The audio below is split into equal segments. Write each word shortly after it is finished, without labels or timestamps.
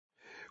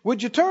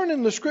Would you turn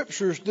in the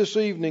scriptures this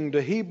evening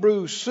to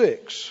Hebrews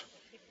 6?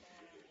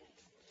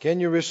 Can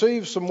you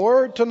receive some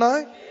word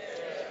tonight?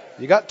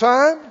 You got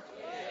time?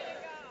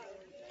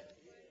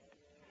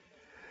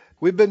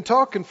 We've been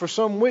talking for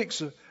some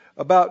weeks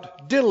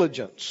about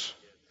diligence.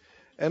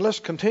 And let's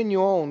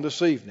continue on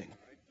this evening.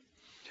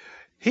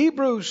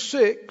 Hebrews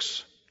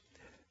 6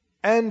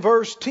 and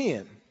verse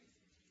 10.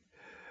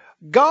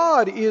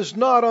 God is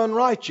not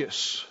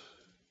unrighteous.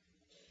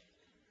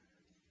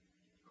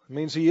 It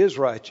means He is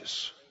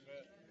righteous.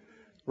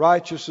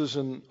 Righteous is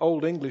an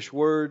old English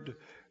word.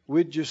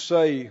 We'd just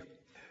say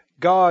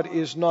God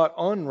is not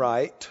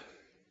unright.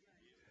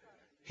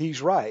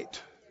 He's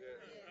right.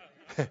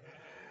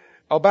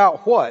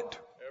 About what?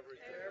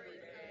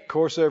 Of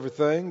course,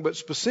 everything. But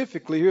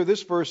specifically here,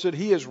 this verse said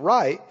He is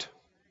right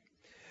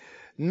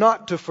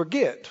not to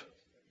forget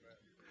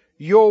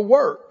your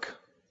work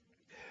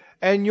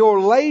and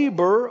your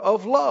labor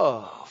of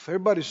love.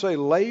 Everybody say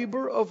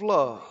labor of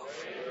love.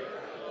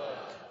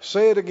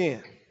 Say it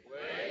again.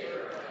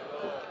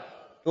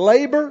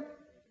 Labor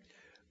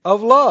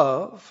of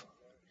love,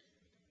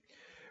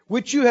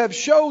 which you have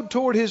showed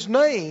toward His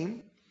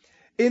name,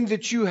 in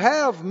that you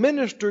have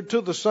ministered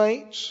to the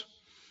saints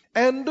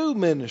and do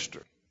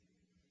minister.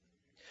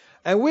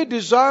 And we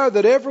desire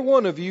that every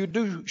one of you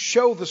do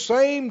show the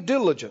same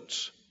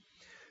diligence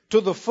to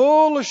the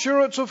full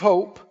assurance of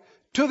hope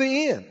to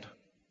the end,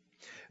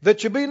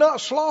 that you be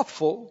not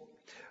slothful,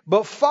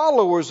 but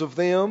followers of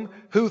them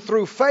who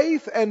through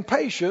faith and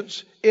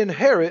patience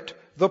inherit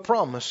the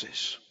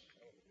promises.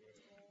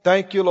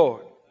 Thank you,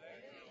 Lord.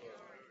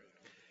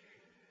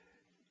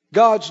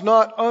 God's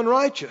not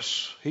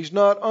unrighteous. He's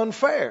not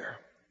unfair,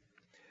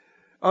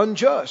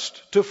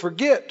 unjust to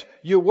forget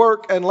your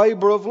work and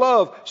labor of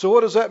love. So what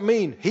does that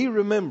mean? He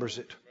remembers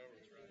it.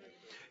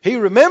 He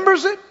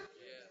remembers it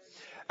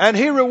and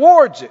He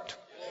rewards it.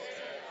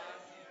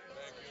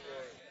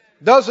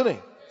 Doesn't He?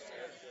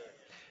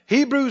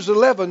 Hebrews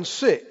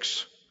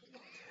 11:6.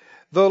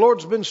 The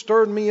Lord's been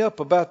stirring me up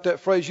about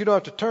that phrase. You don't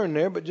have to turn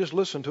there, but just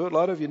listen to it. A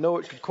lot of you know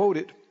it, could quote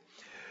it.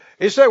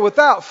 It said,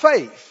 without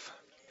faith,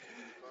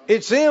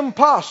 it's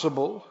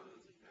impossible,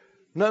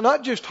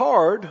 not just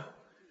hard,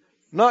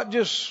 not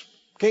just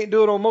can't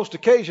do it on most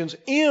occasions,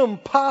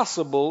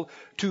 impossible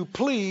to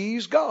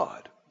please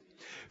God.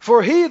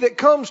 For he that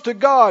comes to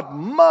God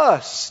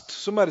must,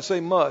 somebody say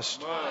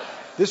must.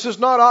 This is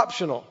not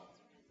optional.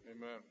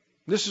 Amen.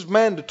 This is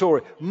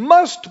mandatory.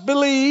 Must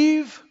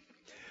believe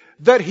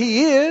that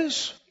He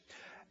is,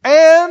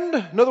 and,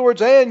 in other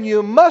words, and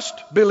you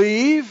must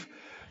believe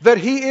that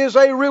He is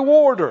a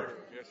rewarder.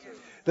 Yes, sir.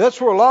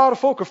 That's where a lot of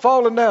folk are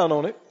falling down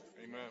on it.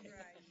 Amen.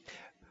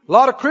 A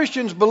lot of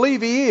Christians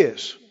believe He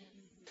is.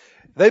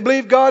 They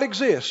believe God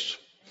exists.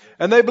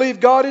 And they believe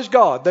God is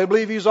God. They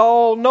believe He's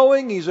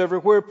all-knowing. He's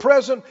everywhere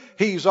present.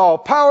 He's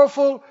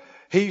all-powerful.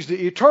 He's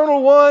the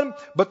eternal one.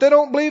 But they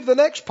don't believe the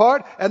next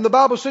part. And the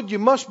Bible said you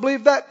must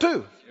believe that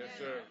too. Yes,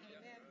 sir.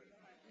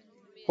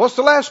 What's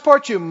the last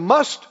part? You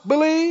must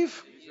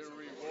believe.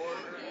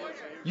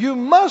 You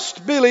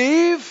must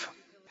believe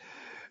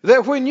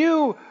that when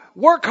you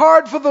work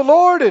hard for the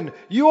Lord and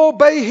you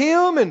obey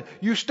Him and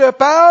you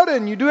step out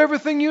and you do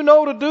everything you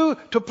know to do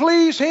to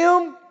please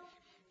Him,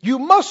 you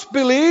must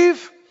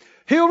believe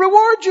He'll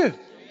reward you.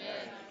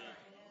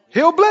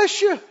 He'll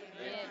bless you.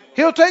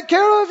 He'll take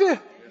care of you.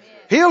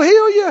 He'll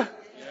heal you.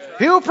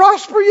 He'll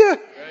prosper you.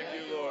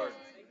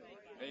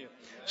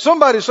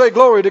 Somebody say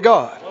glory to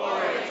God.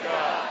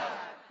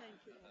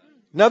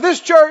 Now this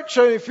church,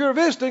 if you're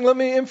visiting, let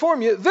me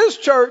inform you, this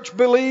church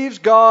believes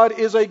God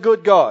is a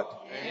good God.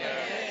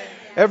 Amen.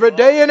 Every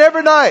day and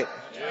every night.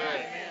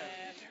 Amen.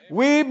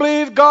 We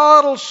believe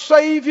God will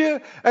save you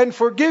and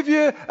forgive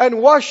you and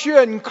wash you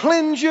and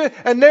cleanse you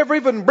and never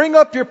even bring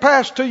up your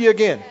past to you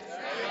again.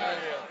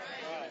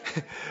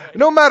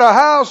 No matter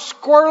how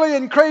squirrely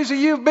and crazy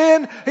you've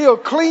been, He'll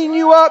clean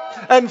you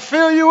up and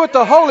fill you with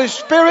the Holy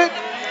Spirit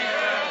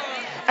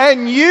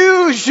and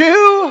use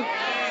you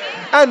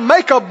and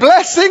make a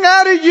blessing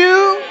out of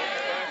you.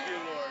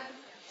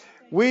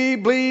 We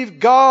believe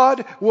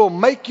God will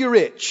make you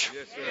rich.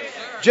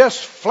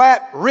 Just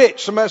flat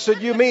rich. Somebody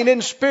said, you mean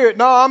in spirit?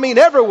 No, I mean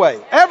every way.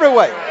 Every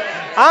way.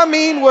 I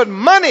mean with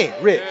money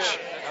rich.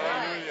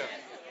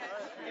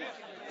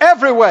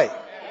 Every way.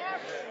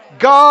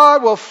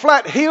 God will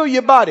flat heal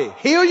your body.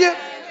 Heal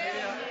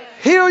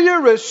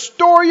you,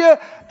 restore you,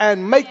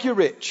 and make you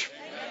rich.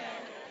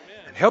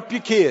 And help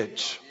your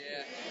kids.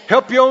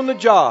 Help you on the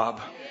job.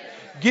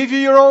 Give you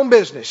your own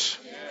business.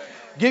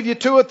 Give you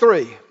 2 or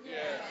 3.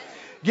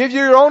 Give you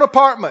your own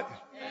apartment.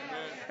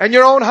 And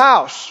your own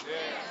house.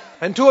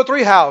 And 2 or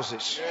 3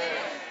 houses.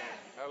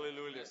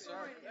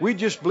 We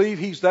just believe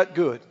He's that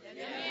good.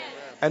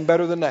 And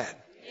better than that.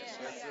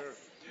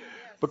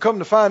 But come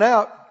to find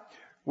out,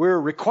 we're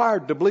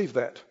required to believe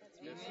that.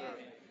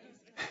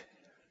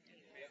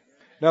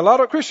 Now a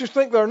lot of Christians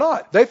think they're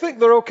not. They think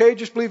they're okay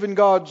just believing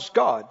God's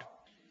God.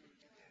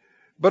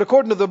 But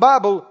according to the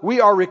Bible, we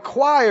are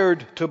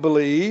required to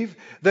believe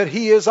that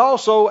He is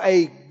also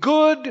a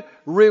good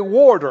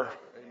rewarder.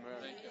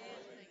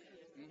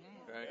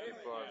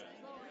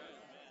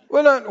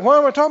 Well, now, why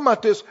am I talking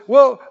about this?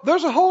 Well,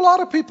 there's a whole lot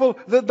of people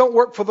that don't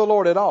work for the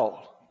Lord at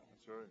all.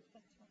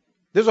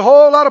 There's a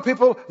whole lot of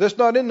people that's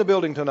not in the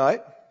building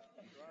tonight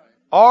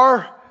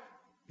or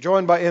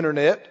joined by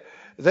internet.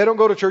 They don't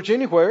go to church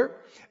anywhere,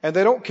 and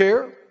they don't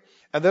care,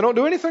 and they don't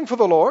do anything for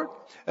the Lord,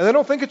 and they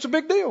don't think it's a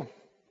big deal.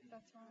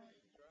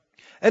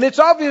 And it's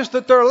obvious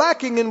that they're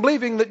lacking in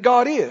believing that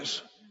God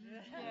is.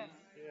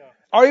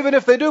 Or even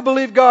if they do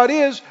believe God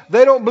is,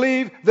 they don't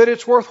believe that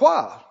it's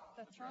worthwhile.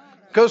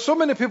 Because so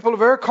many people are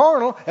very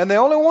carnal, and they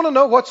only want to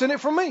know what's in it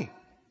for me.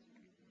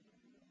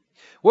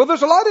 Well,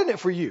 there's a lot in it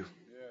for you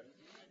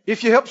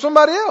if you help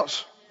somebody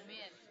else.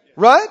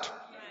 Right?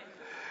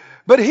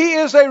 But He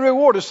is a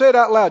rewarder. Say it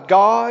out loud.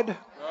 God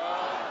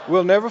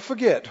will never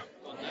forget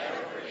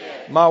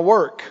my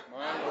work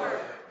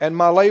and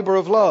my labor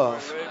of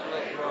love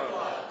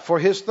for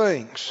His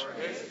things,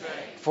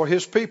 for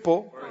His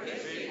people.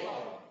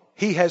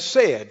 He has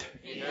said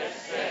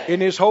in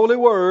His holy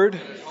word,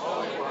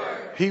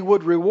 He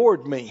would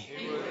reward me.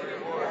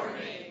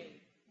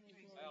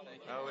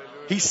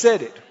 He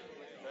said it.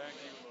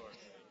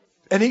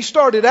 And He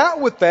started out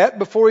with that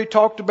before He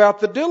talked about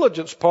the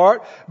diligence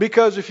part,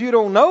 because if you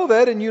don't know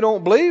that and you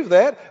don't believe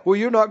that, well,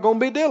 you're not going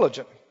to be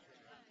diligent.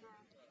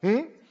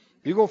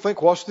 You're going to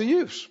think, what's the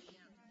use?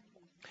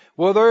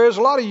 Well, there is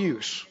a lot of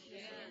use.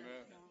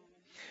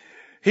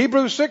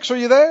 Hebrews 6, are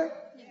you there?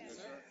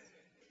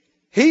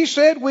 He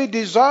said, we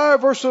desire,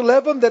 verse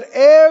 11, that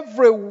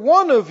every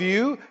one of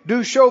you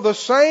do show the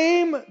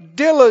same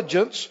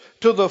diligence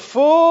to the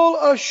full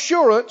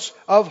assurance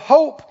of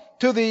hope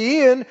to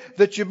the end,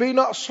 that you be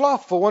not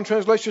slothful. One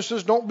translation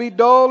says, don't be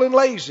dull and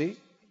lazy,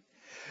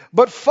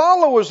 but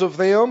followers of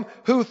them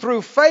who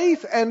through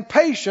faith and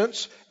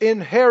patience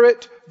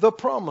inherit the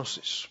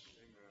promises.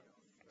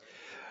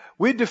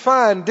 We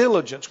define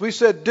diligence. We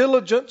said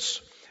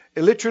diligence,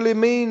 it literally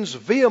means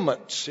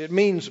vehemence. It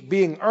means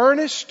being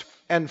earnest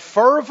and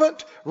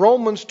fervent.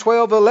 Romans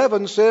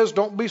 12:11 says,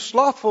 don't be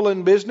slothful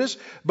in business,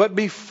 but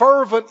be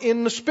fervent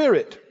in the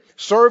Spirit,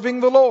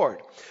 serving the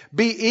Lord.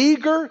 Be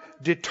eager,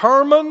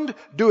 determined,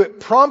 do it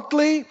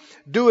promptly,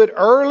 do it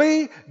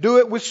early, do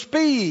it with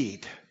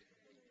speed.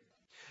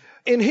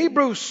 In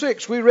Hebrews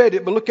 6, we read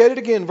it, but look at it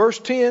again, verse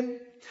 10.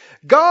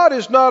 God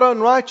is not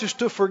unrighteous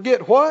to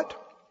forget what?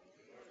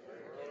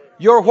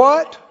 Your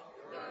what?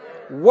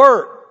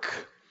 Work.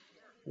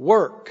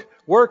 Work.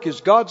 Work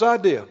is God's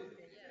idea.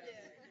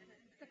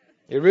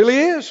 It really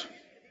is.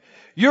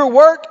 Your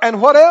work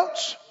and what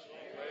else?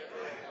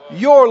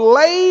 Your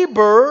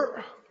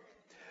labor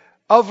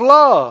of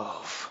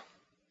love.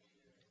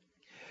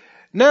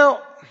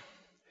 Now,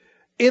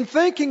 in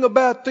thinking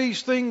about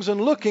these things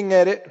and looking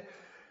at it,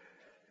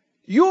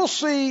 you'll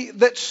see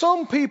that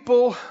some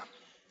people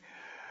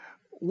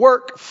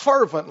work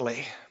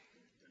fervently,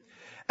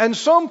 and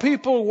some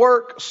people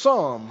work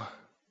some,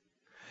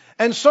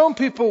 and some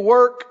people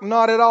work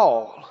not at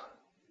all.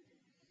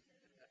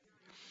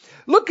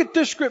 Look at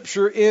this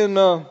scripture in,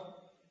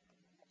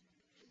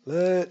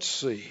 let's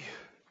see,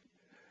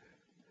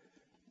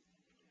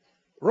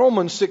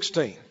 Romans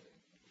 16.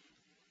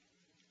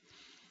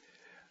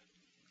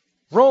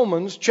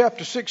 Romans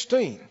chapter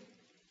 16.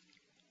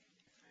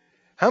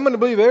 How many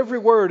believe every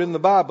word in the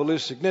Bible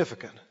is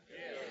significant?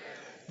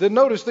 Then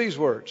notice these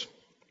words.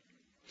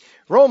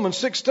 Romans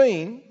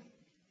 16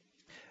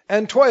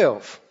 and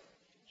 12.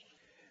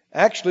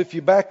 Actually, if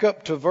you back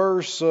up to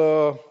verse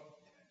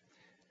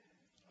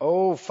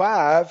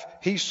 5,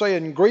 he's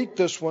saying greet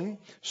this one,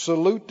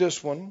 salute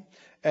this one.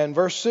 And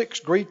verse 6,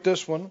 greet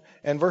this one.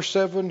 And verse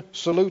 7,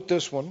 salute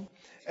this one.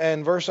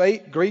 And verse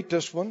 8, greet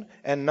this one.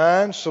 And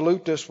 9,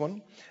 salute this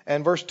one.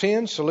 And verse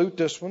 10, salute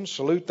this one,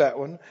 salute that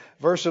one.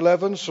 Verse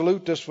 11,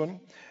 salute this one.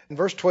 And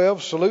verse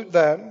 12, salute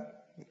that.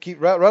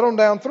 Keep right on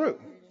down through.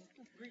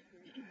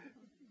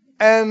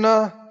 And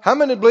how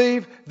many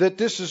believe that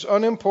this is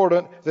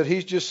unimportant, that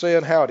he's just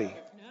saying howdy? No.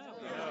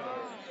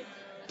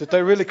 That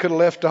they really could have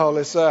left all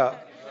this out?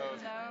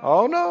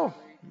 Oh, no.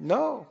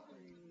 No.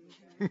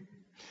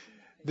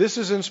 This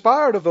is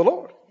inspired of the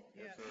Lord.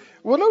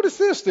 Well, notice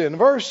this then.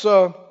 Verse,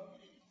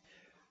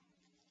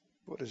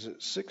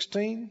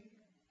 16?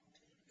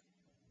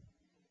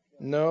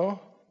 No.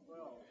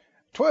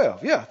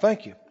 12. Yeah,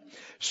 thank you.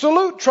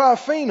 Salute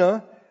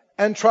Tryphena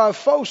and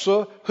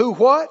Tryphosa, who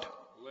what?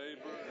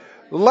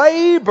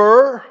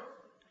 Labor.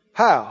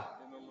 How?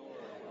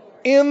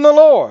 In the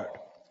Lord.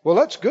 Well,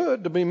 that's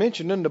good to be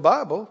mentioned in the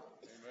Bible,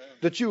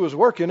 that you was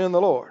working in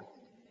the Lord.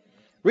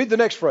 Read the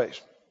next phrase.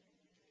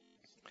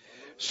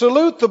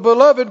 Salute the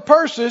beloved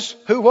Persis,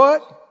 who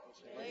what?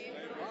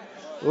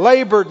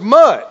 Labored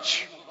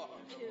much.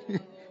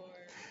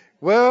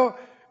 Well,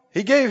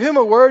 he gave him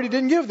a word he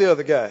didn't give the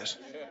other guys.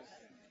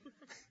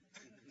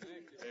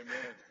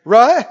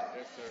 Right?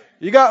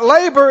 You got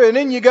labor and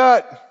then you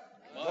got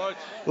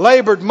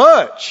labored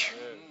much.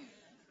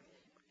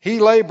 He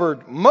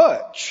labored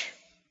much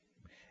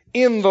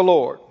in the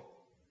Lord.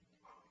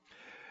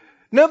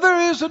 Now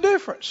there is a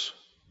difference.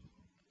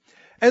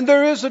 And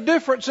there is a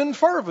difference in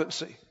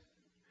fervency.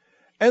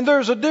 And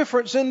there's a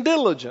difference in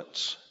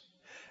diligence.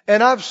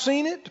 And I've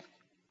seen it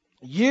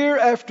year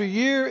after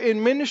year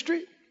in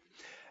ministry.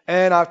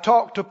 And I've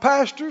talked to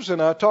pastors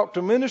and I talk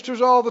to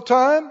ministers all the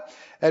time.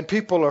 And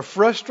people are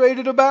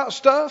frustrated about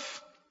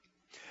stuff.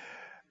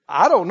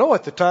 I don't know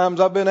at the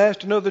times I've been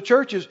asked in other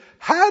churches,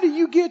 how do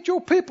you get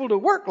your people to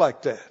work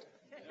like that?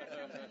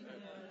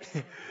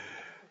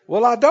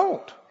 Well, I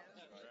don't.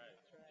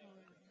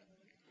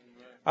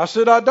 I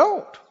said, I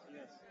don't.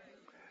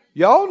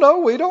 Y'all know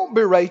we don't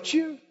berate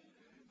you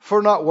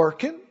for not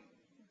working.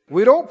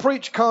 We don't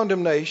preach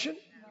condemnation.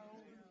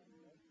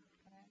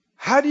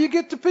 How do you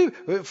get the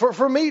people?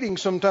 For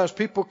meetings, sometimes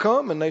people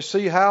come and they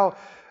see how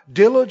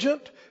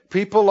diligent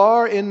people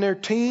are in their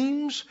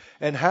teams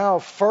and how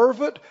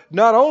fervent.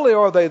 Not only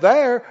are they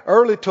there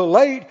early till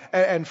late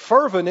and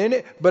fervent in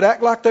it, but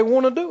act like they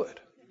want to do it.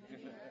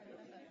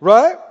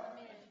 Right?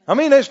 I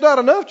mean, it's not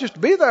enough just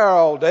to be there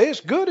all day. It's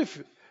good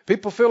if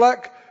people feel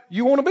like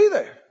you want to be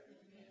there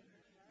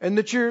and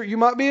that you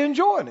might be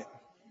enjoying it.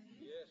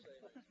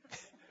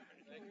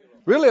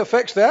 Really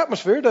affects the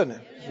atmosphere, doesn't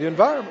it? The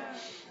environment.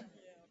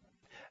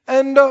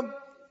 And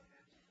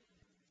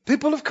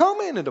people have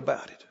commented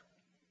about it.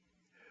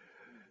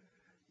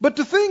 But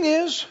the thing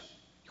is,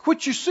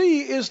 what you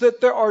see is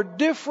that there are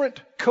different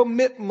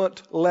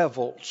commitment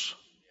levels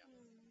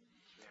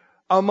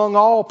among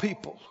all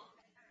people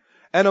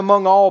and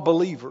among all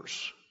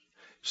believers.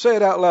 Say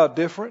it out loud,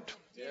 different.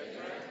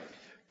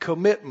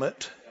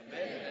 Commitment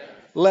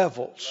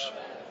levels.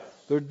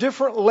 There are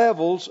different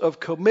levels of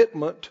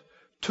commitment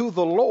to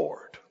the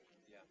Lord.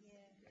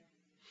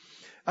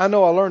 I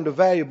know I learned a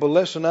valuable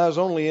lesson. I was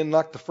only in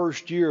like the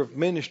first year of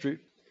ministry.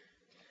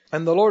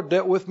 And the Lord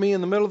dealt with me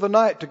in the middle of the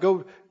night to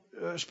go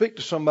speak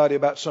to somebody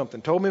about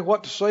something. Told me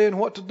what to say and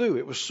what to do.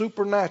 It was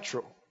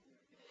supernatural.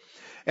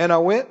 And I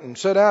went and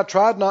said I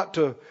tried not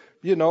to,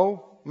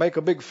 make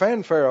a big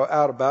fanfare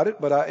out about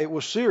it. But it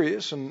was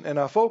serious and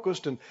I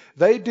focused. And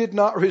they did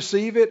not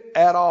receive it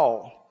at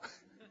all.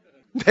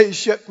 They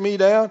shut me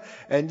down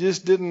and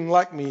just didn't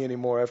like me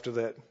anymore after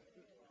that.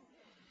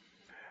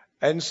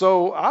 And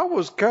so I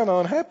was kind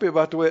of unhappy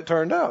about the way it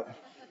turned out.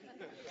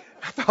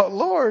 I thought,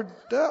 Lord,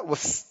 that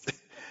was...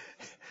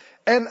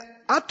 And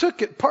I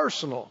took it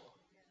personal.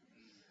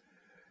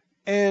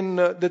 And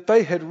that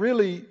they had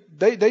really,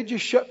 they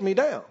just shut me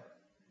down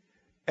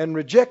and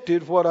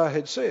rejected what I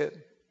had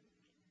said.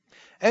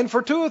 And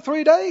for 2 or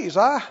 3 days,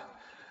 I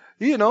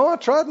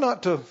tried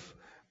not to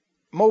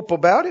mope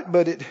about it,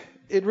 but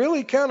it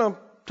really kind of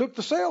took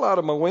the sail out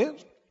of my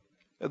wind.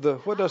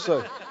 What did I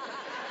say?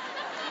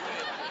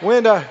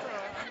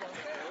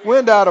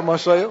 Wind out of my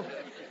sail.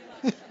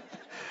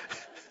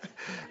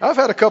 I've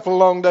had a couple of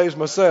long days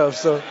myself,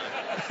 so.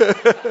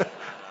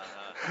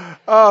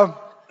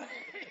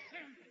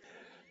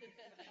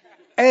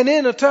 And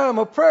in a time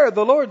of prayer,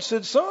 the Lord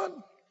said, son,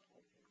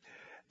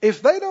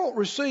 if they don't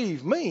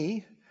receive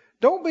me,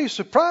 don't be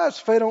surprised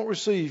if they don't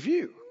receive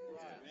you.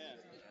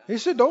 He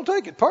said, don't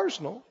take it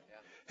personal.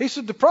 He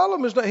said, the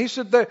problem is not, he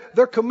said,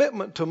 their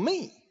commitment to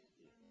me.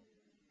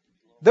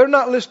 They're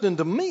not listening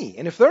to me.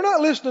 And if they're not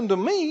listening to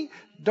me,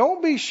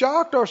 don't be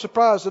shocked or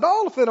surprised at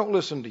all if they don't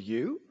listen to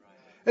you.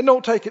 And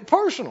don't take it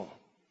personal.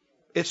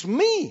 It's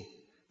me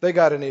they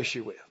got an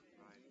issue with.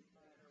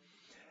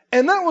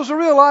 And that was a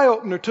real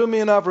eye-opener to me,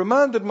 and I've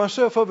reminded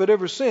myself of it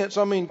ever since.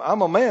 I mean,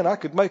 I'm a man, I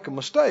could make a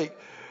mistake.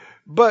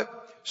 But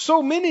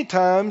so many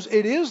times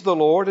it is the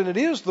Lord and it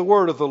is the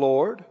word of the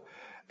Lord.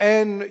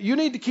 And you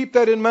need to keep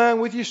that in mind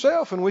with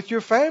yourself and with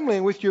your family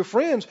and with your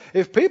friends.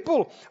 If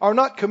people are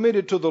not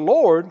committed to the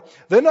Lord,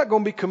 they're not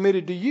going to be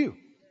committed to you.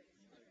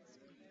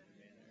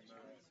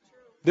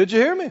 Did you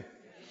hear me?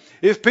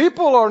 If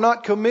people are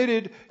not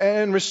committed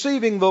and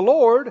receiving the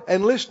Lord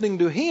and listening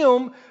to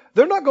Him,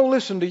 they're not going to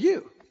listen to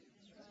you.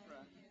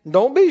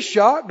 Don't be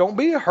shocked. Don't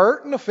be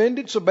hurt and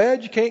offended so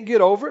bad you can't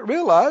get over it.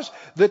 Realize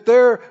that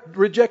they're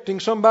rejecting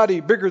somebody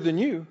bigger than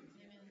you,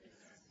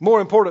 more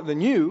important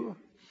than you,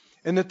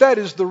 and that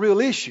is the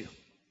real issue.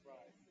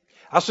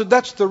 I said,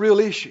 that's the real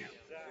issue.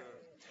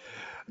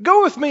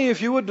 Go with me,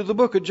 if you would, to the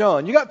book of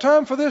John. You got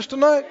time for this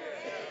tonight?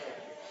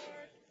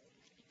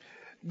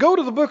 Go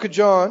to the book of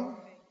John.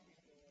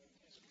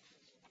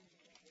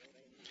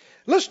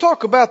 Let's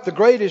talk about the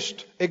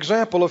greatest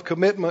example of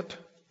commitment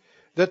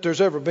that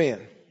there's ever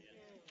been.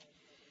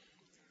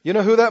 You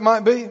know who that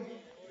might be?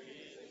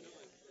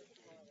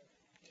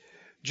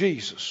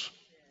 Jesus.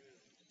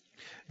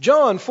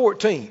 John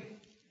 14.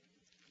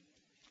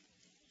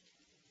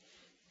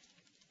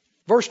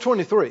 Verse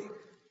 23.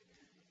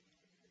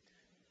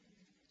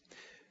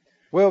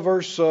 Well,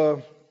 let's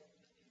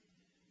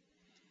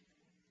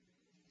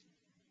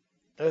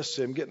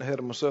see, I'm getting ahead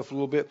of myself a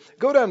little bit.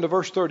 Go down to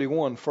verse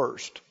 31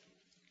 first.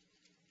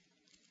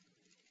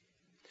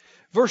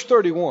 Verse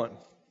 31.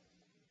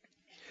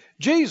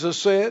 Jesus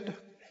said,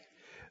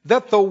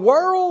 that the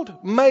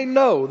world may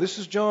know, this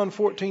is John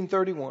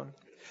 14:31,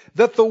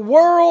 that the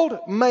world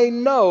may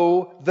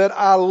know that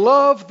I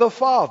love the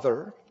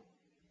Father,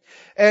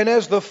 and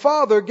as the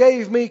Father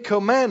gave me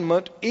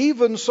commandment,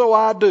 even so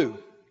I do.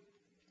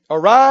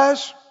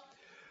 Arise,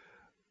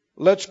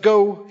 let's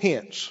go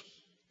hence.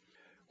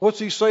 What's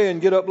he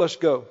saying? Get up, let's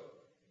go.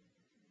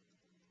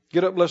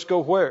 Get up, let's go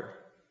where?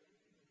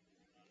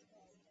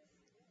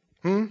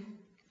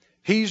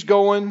 He's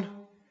going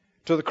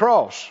to the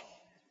cross.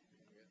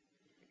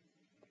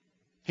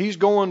 He's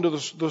going to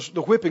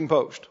the whipping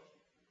post.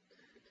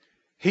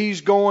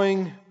 He's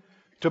going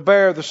to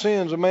bear the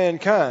sins of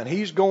mankind.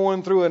 He's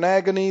going through an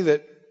agony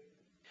that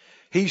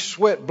he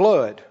sweat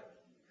blood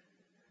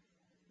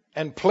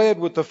and pled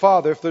with the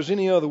Father if there's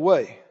any other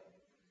way.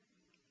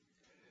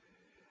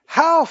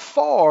 How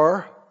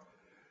far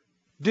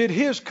did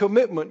his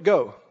commitment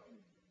go?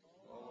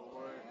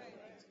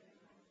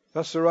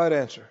 That's the right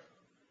answer.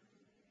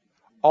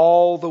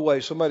 All the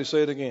way. Somebody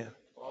say it again.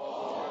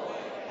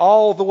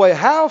 All the way.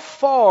 How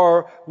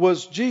far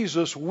was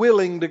Jesus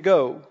willing to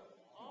go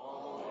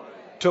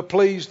to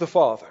please the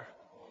Father?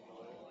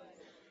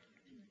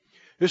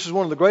 This is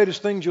one of the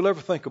greatest things you'll ever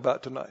think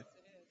about tonight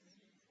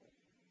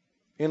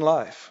in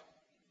life.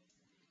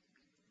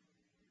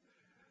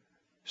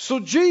 So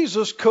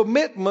Jesus'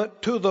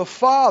 commitment to the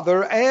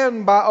Father,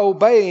 and by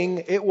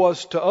obeying, it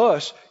was to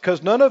us,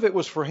 because none of it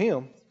was for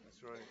him.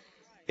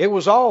 It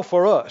was all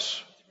for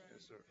us.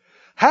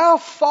 How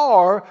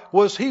far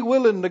was he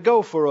willing to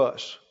go for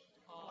us?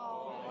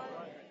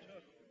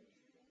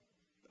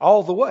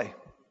 All the way.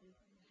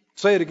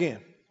 Say it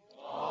again.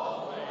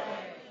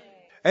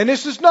 And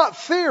this is not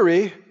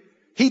theory.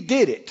 He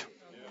did it.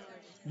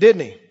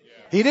 Didn't he?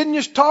 He didn't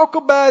just talk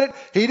about it.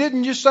 He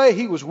didn't just say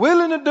he was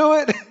willing to do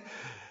it.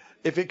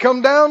 If it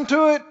come down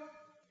to it,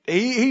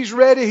 he's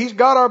ready. He's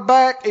got our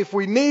back if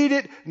we need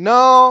it.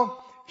 No,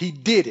 he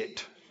did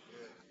it.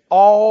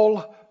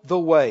 All the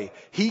way.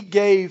 He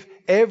gave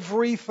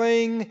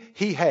everything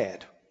he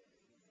had.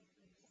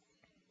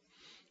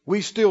 We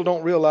still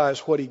don't realize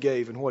what he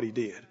gave and what he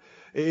did.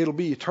 It'll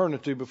be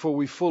eternity before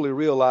we fully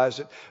realize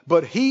it.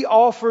 But he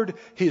offered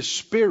his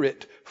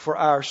spirit for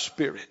our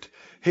spirit,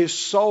 his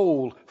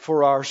soul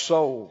for our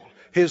soul,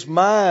 his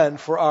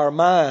mind for our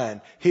mind,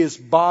 his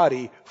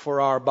body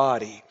for our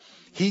body.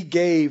 He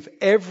gave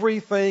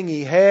everything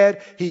he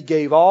had. He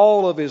gave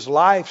all of his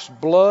life's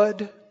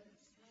blood.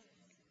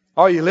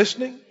 Are you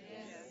listening?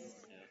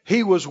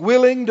 He was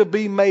willing to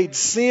be made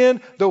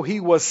sin, though he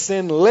was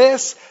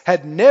sinless,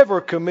 had never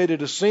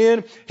committed a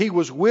sin. He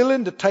was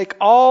willing to take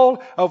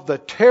all of the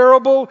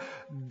terrible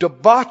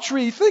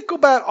debauchery. Think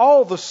about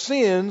all the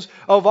sins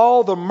of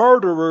all the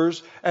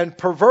murderers and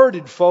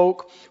perverted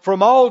folk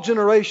from all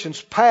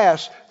generations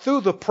past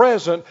through the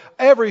present,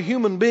 every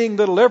human being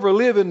that'll ever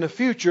live in the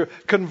future,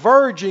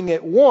 converging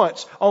at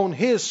once on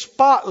his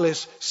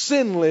spotless,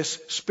 sinless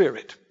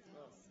spirit.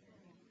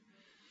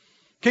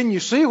 Can you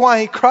see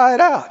why he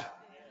cried out?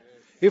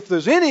 If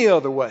there's any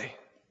other way.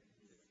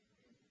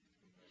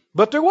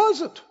 But there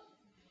wasn't.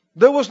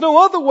 There was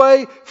no other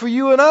way for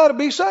you and I to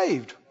be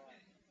saved.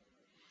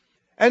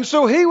 And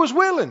so he was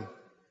willing.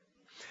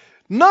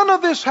 None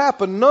of this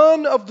happened.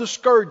 None of the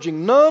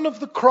scourging, none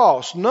of the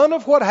cross, none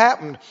of what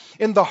happened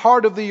in the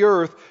heart of the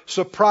earth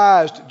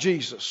surprised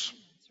Jesus.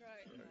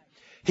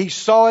 He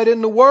saw it in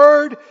the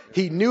Word.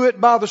 He knew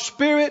it by the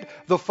Spirit.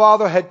 The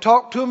Father had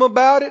talked to him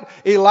about it.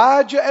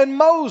 Elijah and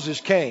Moses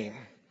came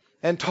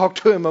and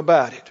talked to him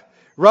about it.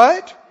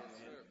 Right?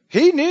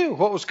 He knew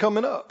what was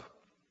coming up.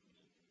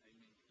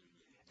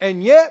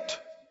 And yet,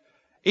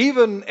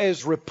 even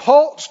as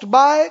repulsed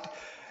by it,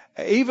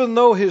 even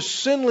though his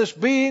sinless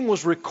being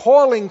was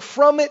recoiling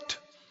from it,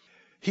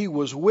 he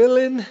was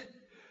willing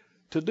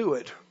to do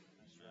it.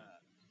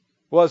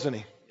 Wasn't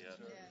he?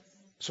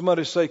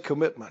 Somebody say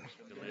commitment.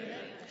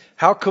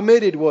 How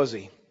committed was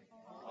he?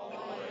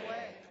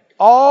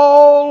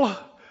 All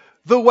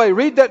the way.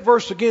 Read that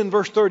verse again,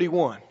 verse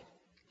 31.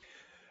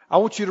 I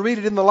want you to read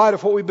it in the light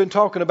of what we've been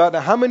talking about. Now,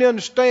 how many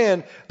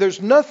understand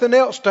there's nothing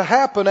else to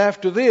happen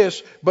after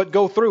this but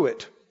go through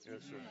it?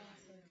 Yes, sir.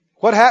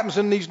 What happens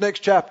in these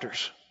next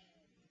chapters?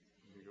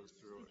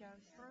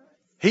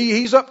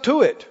 He's up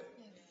to it.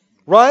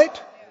 Right?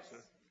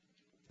 Yes,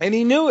 and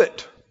he knew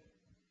it.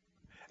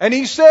 And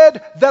he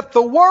said that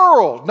the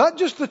world, not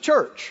just the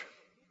church,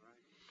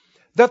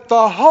 that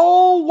the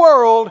whole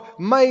world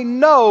may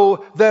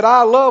know that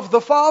I love the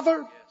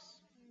Father.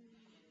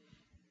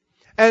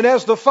 And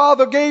as the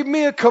Father gave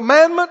me a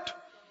commandment,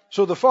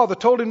 so the Father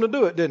told him to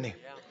do it, didn't he?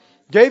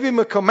 Gave him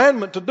a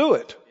commandment to do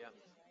it.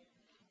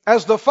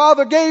 As the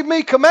Father gave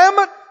me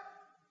commandment,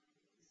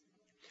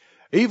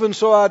 even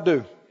so I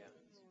do.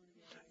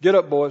 Get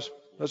up, boys.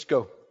 Let's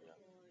go.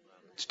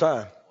 It's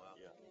time.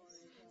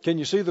 Can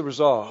you see the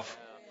resolve?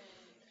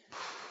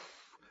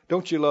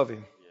 Don't you love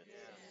him?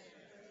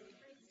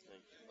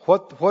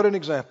 What an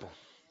example.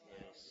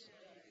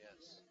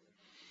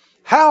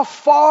 How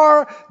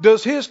far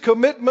does his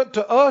commitment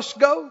to us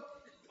go?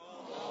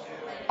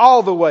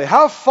 All the way.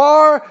 How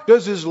far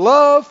does his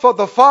love for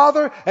the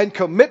Father and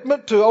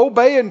commitment to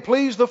obey and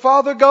please the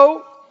Father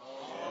go?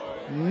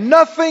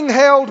 Nothing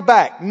held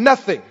back.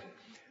 Nothing.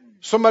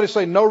 Somebody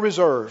say no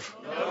reserve.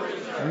 No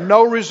reserve.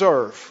 No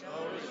reserve.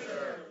 No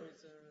reserve.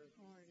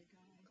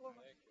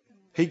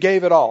 He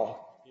gave it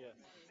all.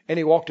 And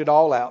he walked it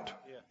all out.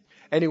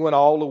 And he went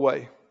all the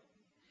way.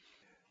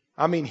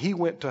 I mean, He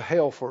went to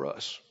hell for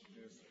us.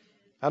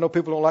 I know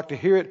people don't like to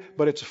hear it,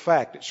 but it's a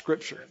fact. It's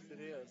Scripture.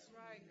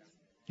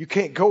 You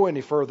can't go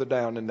any further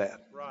down than that.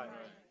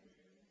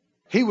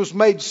 He was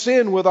made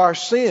sin with our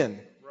sin.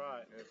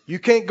 You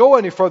can't go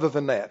any further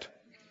than that.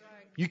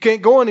 You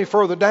can't go any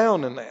further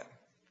down than that.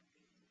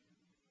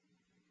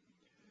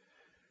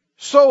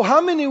 So how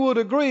many would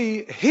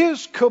agree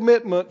His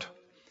commitment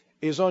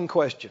is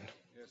unquestioned?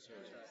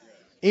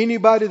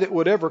 Anybody that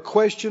would ever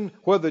question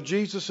whether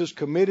Jesus is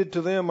committed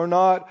to them or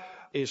not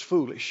is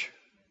foolish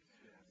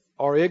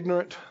or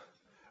ignorant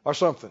or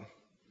something.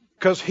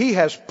 Because He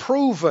has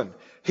proven,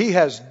 He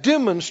has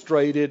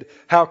demonstrated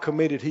how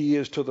committed He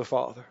is to the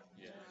Father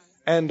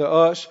and to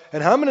us.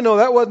 And how many know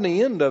that wasn't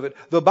the end of it?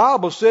 The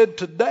Bible said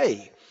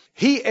today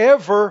He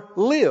ever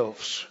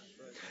lives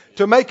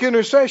to make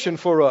intercession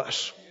for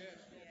us.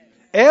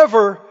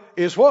 Ever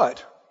is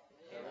what?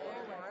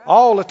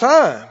 All the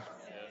time.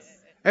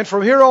 And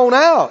from here on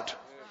out,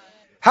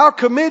 how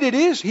committed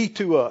is He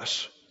to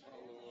us?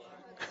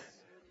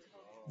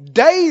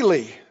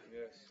 Daily.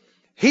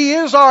 He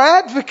is our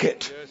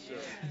advocate.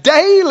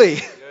 Daily.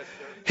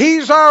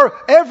 He's our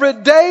every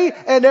day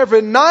and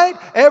every night,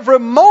 every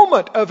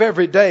moment of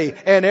every day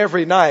and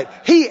every night.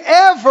 He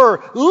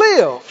ever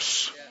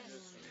lives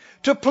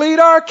to plead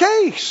our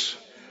case,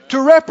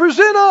 to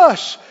represent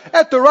us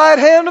at the right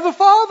hand of the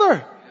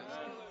Father.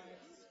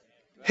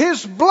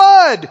 His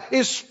blood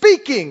is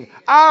speaking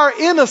our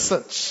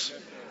innocence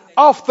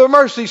off the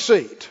mercy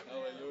seat.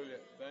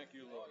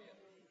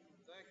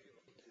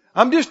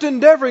 I'm just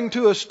endeavoring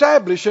to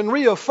establish and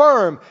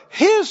reaffirm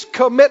His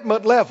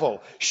commitment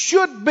level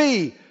should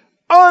be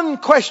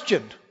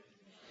unquestioned,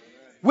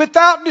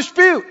 without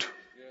dispute.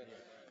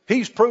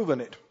 He's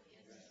proven it.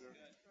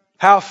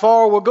 How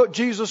far will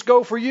Jesus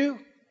go for you?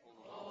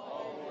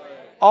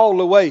 All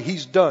the way.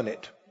 He's done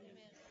it.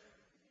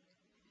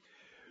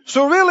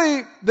 So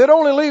really, that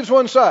only leaves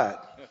one side.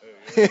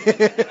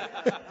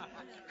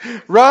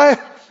 Right?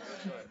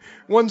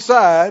 One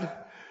side.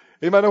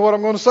 Anybody know what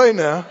I'm going to say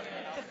now?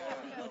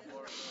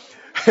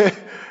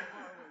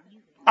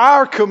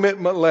 Our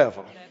commitment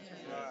level.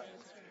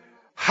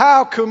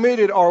 How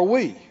committed are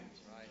we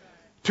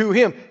to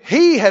Him?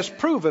 He has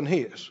proven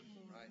His.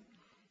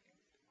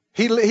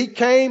 He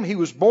came, He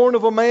was born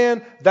of a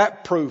man,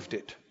 that proved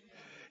it.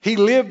 He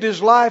lived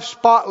His life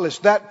spotless,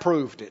 that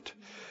proved it.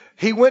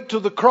 He went to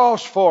the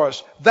cross for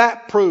us.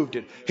 That proved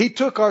it. He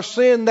took our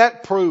sin.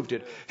 That proved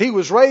it. He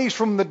was raised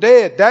from the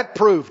dead. That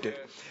proved it.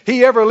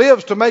 He ever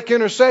lives to make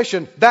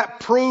intercession.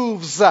 That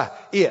proves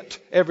it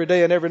every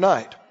day and every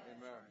night.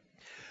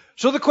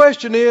 So the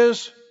question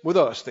is with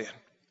us then.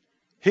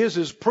 His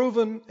is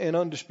proven and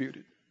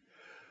undisputed.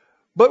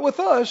 But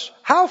with us,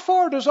 how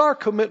far does our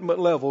commitment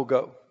level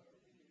go?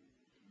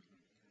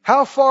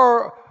 How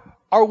far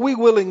are we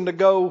willing to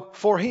go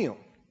for Him?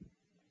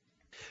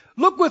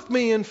 Look with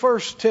me in 2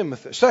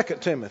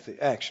 Timothy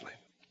actually.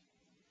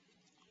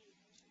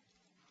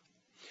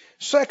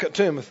 2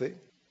 Timothy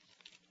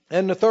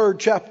and the 3rd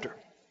chapter.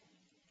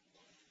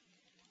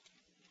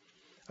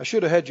 I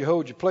should have had you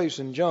hold your place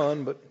in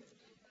John, but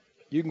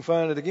you can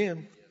find it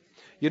again.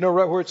 You know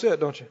right where it's at,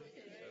 don't you?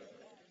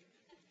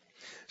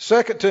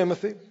 2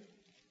 Timothy.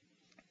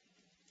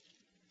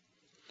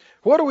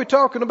 What are we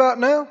talking about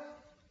now?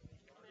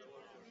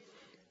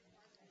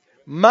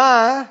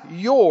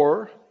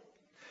 Your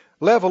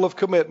level of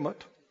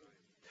commitment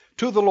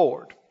to the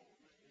Lord.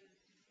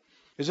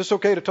 Is this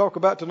okay to talk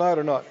about tonight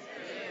or not?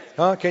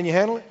 Huh? Can you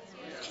handle it?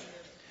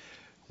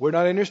 We're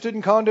not interested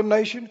in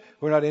condemnation.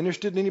 We're not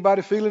interested in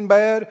anybody feeling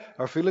bad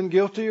or feeling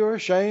guilty or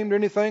ashamed or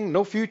anything.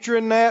 No future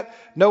in that.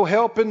 No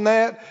help in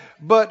that.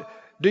 But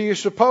do you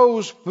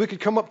suppose we could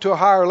come up to a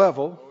higher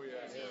level?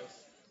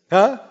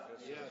 Huh?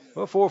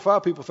 Well, 4 or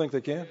 5 people think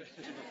they can.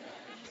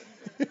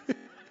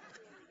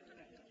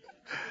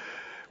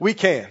 We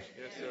can.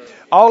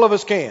 All of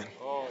us can.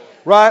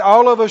 Right?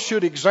 All of us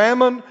should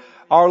examine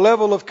our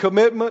level of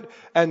commitment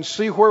and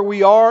see where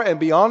we are and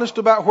be honest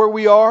about where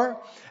we are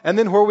and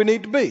then where we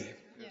need to be.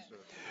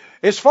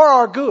 It's for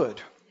our good.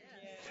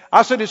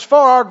 I said it's for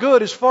our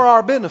good, it's for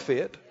our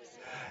benefit.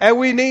 And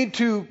we need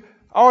to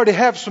already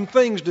have some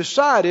things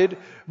decided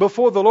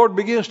before the Lord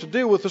begins to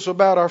deal with us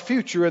about our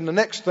future and the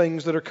next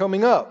things that are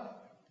coming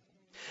up.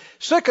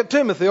 2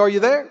 Timothy, are you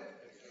there?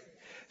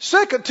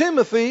 2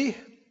 Timothy,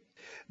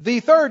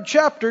 the 3rd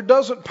chapter,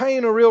 doesn't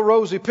paint a real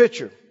rosy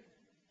picture.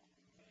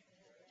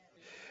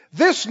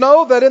 This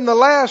know that in the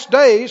last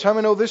days, how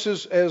many know this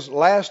is as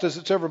last as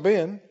it's ever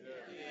been?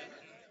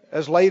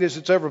 As late as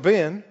it's ever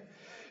been.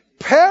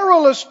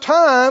 Perilous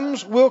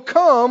times will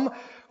come.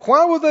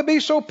 Why will they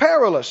be so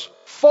perilous?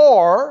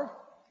 For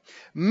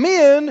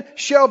men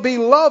shall be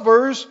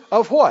lovers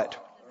of what?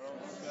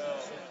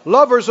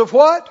 Lovers of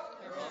what?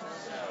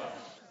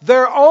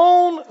 Their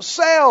own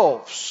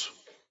selves.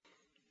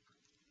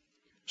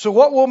 So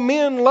what will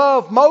men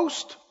love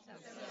most?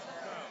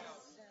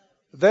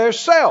 Their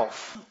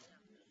self.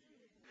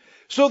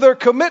 So their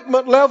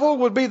commitment level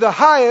would be the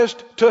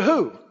highest to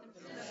who?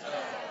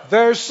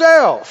 Their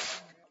self.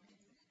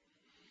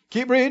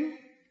 Keep reading.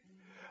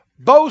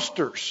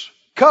 Boasters,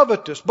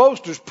 covetous,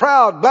 boasters,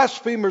 proud,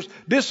 blasphemers,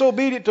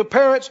 disobedient to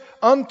parents,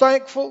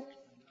 unthankful,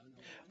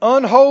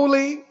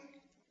 unholy,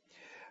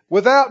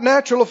 without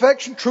natural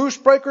affection, truce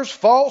breakers,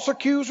 false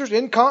accusers,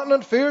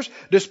 incontinent, fierce,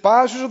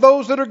 despisers of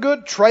those that are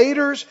good,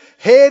 traitors,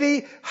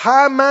 heady,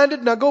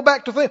 high-minded. Now go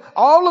back to think.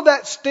 All of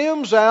that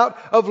stems out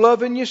of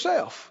loving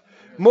yourself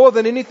more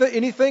than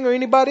anything or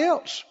anybody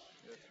else.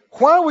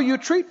 Why will you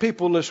treat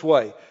people this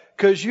way?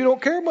 Because you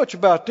don't care much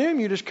about them.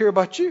 You just care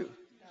about you.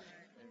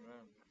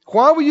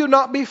 Why will you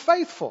not be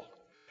faithful?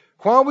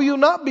 Why will you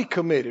not be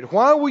committed?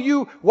 Why will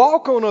you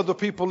walk on other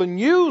people and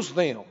use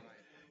them?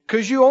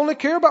 Because you only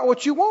care about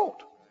what you want.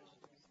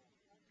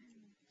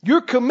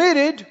 You're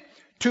committed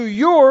to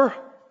your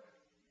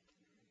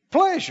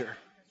pleasure,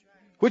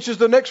 which is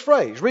the next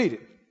phrase. Read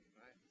it.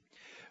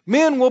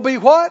 Men will be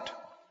what?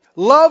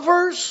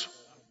 Lovers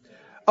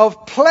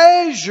of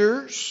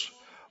pleasures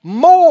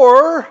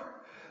more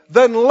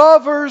than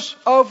lovers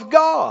of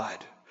God.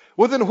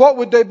 Well, then what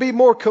would they be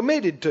more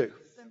committed to?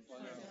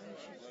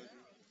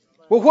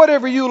 Well,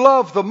 whatever you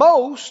love the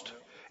most,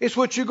 it's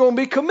what you're going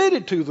to be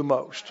committed to the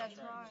most.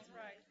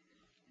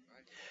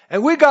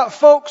 And we got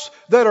folks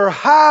that are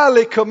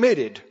highly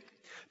committed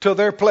to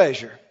their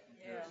pleasure.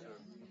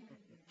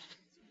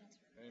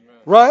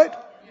 Right?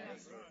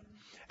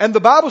 And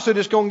the Bible said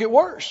it's going to get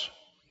worse.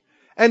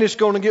 And it's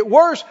going to get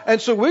worse. And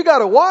so we got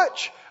to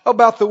watch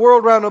about the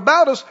world round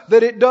about us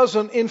that it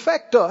doesn't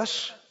infect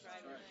us.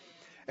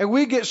 And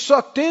we get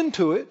sucked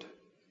into it.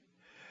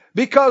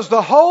 Because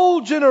the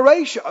whole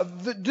generation,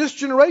 this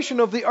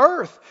generation of the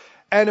earth,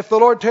 and if the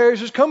Lord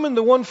tarries is coming,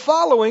 the one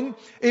following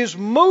is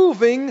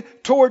moving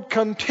toward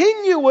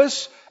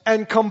continuous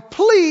and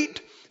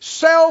complete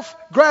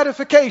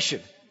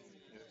self-gratification.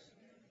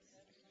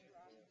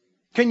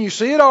 Can you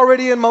see it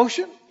already in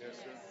motion?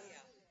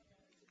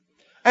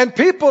 And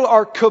people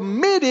are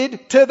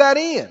committed to that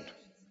end.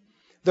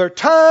 Their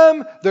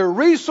time, their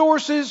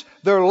resources,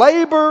 their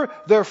labor,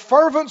 their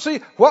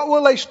fervency. What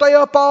will they stay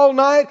up all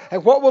night?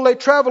 And what will they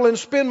travel and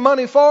spend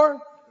money for?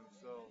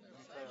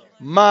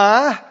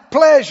 My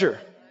pleasure.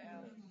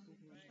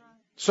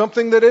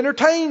 Something that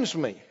entertains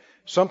me.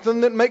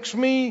 Something that makes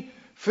me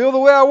feel the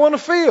way I want to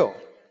feel.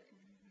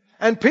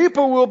 And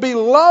people will be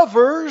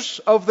lovers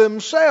of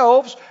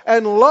themselves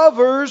and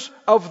lovers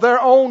of their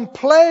own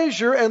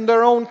pleasure and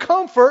their own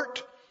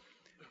comfort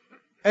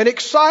and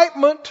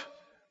excitement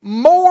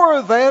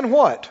more than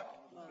what?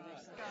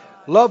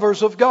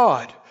 Lovers of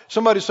God.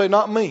 Somebody say,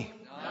 not me.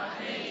 Not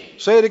me.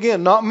 Say it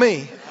again, not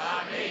me.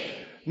 Not me.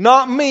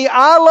 Not me.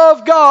 I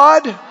love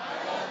God,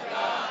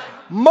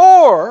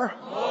 more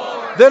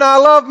than I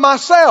love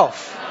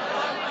myself.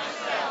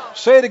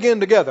 Say it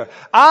again together.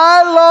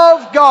 I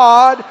love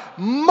God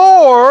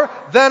more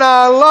than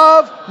I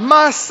love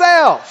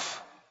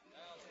myself.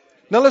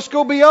 Now let's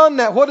go beyond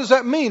that. What does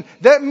that mean?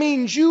 That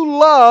means you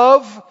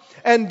love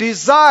and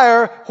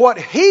desire what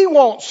He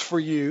wants for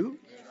you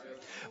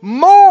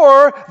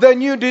more than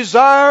you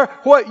desire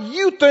what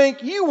you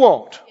think you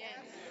want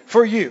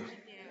for you.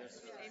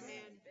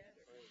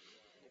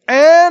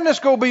 And let's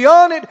go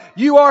beyond it.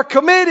 You are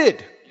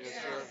committed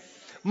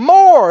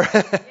more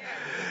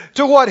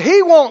to what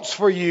He wants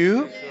for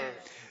you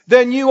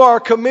than you are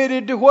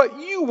committed to what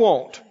you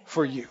want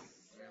for you.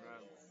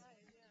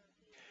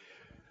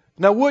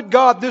 Now, would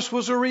God this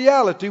was a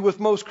reality with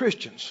most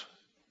Christians,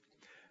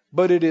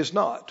 but it is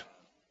not.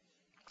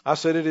 I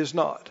said it is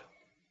not.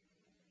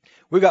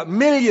 We've got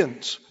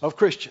millions of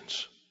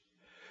Christians.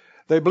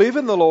 They believe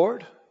in the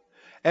Lord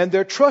and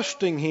they're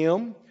trusting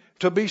Him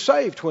to be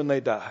saved when they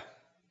die.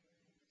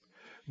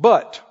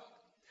 But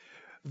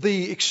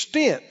the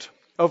extent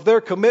of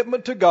their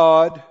commitment to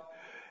God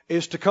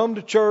is to come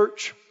to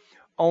church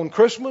on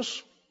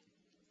Christmas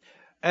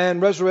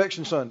and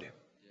Resurrection Sunday.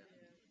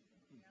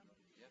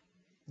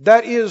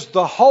 That is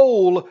the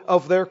whole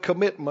of their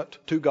commitment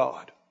to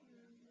God.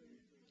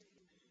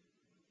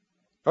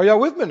 Are y'all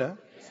with me now?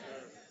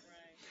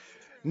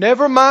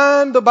 Never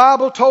mind, the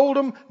Bible told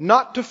them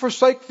not to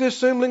forsake the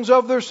assemblings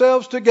of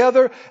themselves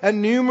together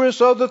and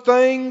numerous other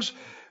things.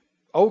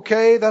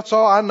 Okay, that's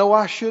all. I know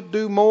I should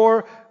do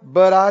more,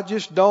 but I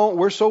just don't.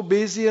 We're so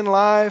busy in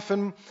life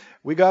and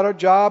we got our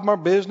job, our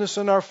business,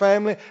 and our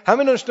family. How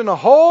many understand a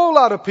whole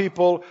lot of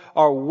people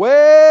are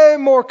way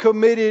more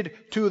committed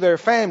to their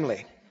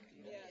family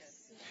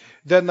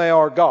than they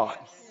are God?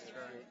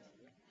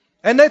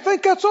 And they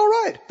think that's all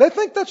right. They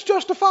think that's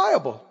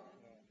justifiable.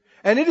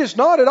 And it is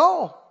not at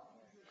all.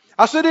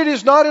 I said it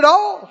is not at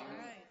all.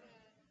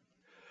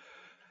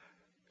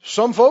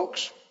 Some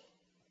folks,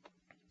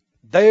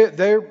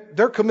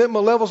 their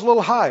commitment level is a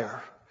little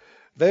higher.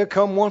 They'll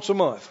come once a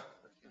month.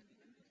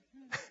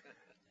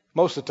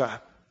 Most of the time.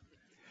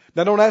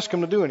 Now don't ask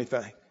them to do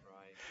anything.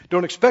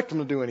 Don't expect them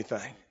to do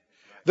anything.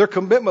 Their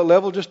commitment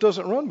level just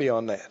doesn't run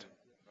beyond that.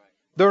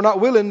 They're not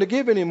willing to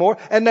give anymore.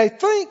 And they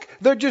think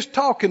they're just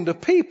talking to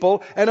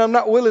people and I'm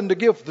not willing to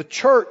give the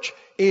church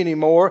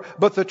anymore.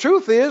 But the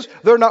truth is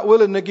they're not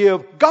willing to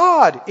give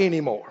God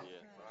anymore.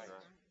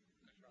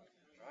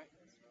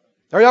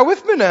 Are y'all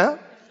with me now?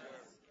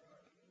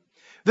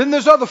 Then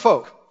there's other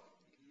folk.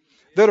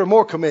 that are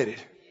more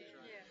committed.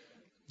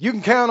 You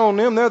can count on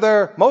them. They're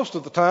there most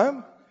of the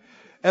time,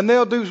 and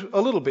they'll do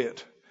a little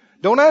bit.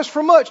 Don't ask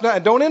for much. Now,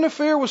 don't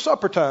interfere with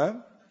supper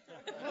time.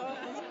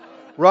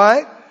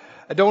 Right?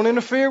 Don't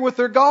interfere with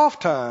their golf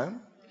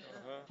time.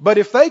 But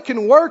if they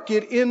can work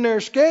it in their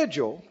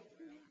schedule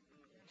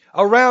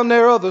around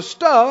their other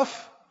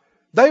stuff,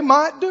 they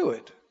might do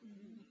it.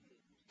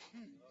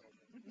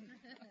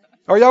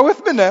 Are y'all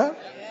with me now?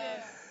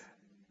 Yes.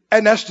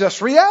 And that's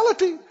just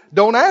reality.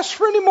 Don't ask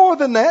for any more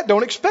than that.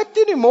 Don't expect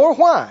any more.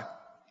 Why?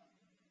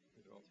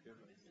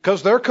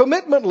 Because their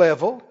commitment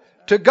level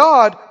to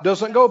God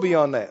doesn't go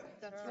beyond that.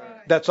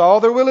 That's all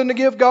they're willing to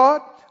give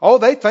God. Oh,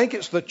 they think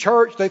it's the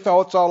church. They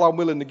thought it's all I'm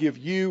willing to give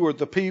you or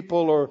the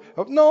people.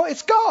 No,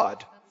 it's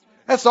God.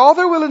 That's all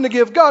they're willing to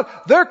give God.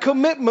 Their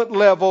commitment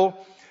level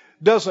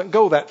doesn't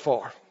go that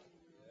far.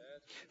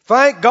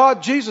 Thank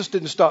God Jesus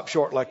didn't stop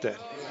short like that.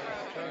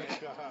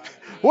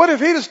 What if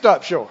he'd have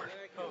stopped short?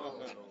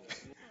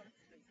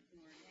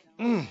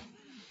 And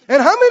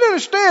how many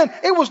understand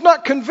it was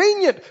not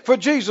convenient for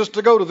Jesus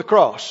to go to the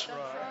cross?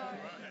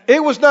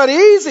 It was not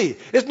easy.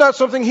 It's not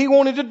something he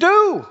wanted to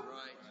do.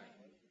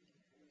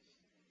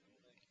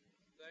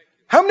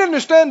 How many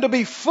understand to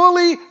be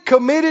fully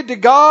committed to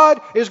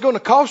God is going to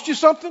cost you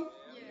something?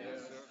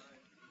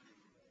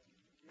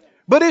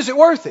 But is it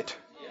worth it?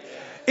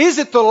 Is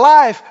it the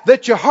life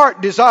that your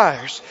heart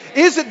desires?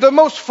 Is it the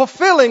most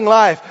fulfilling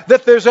life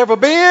that there's ever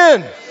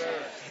been?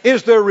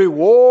 Is there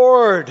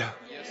reward?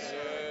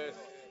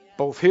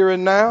 Both here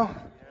and now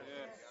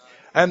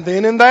and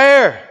then and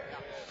there.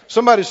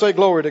 Somebody say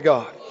glory to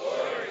God.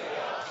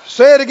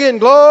 Say it again,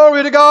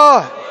 glory to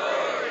God.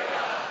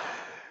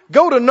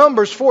 Go to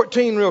Numbers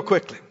 14 real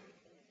quickly.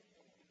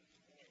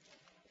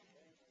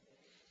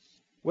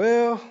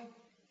 Well,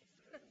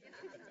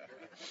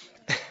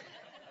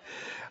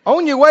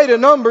 on your way to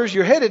Numbers,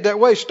 you're headed that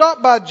way.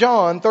 Stop by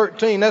John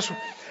 13.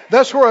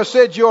 That's where I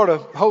said you ought to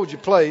hold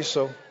your place.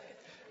 So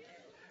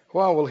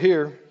while we're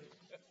here.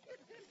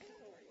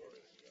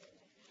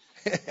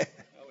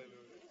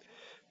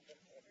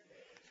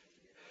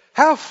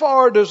 How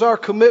far does our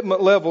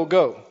commitment level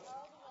go?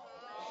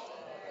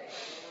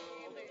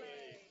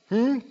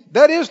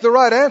 That is the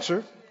right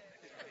answer.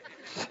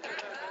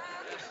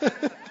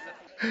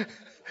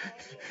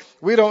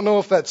 We don't know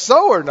if that's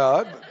so or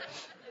not.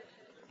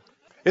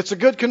 It's a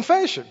good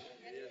confession.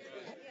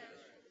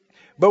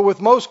 But with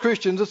most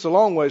Christians, it's a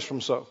long ways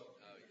from so.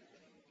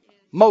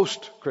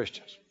 Most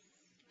Christians.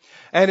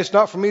 And it's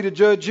not for me to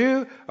judge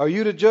you or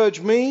you to judge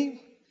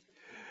me.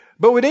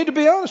 But we need to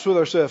be honest with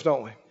ourselves,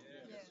 don't we?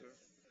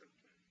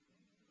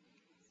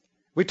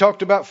 We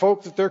talked about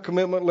folk that their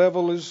commitment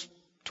level is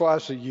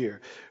twice a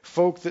year.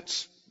 Folk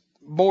that's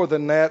more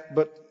than that,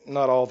 but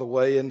not all the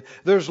way. And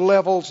there's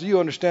levels, you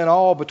understand,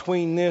 all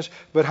between this.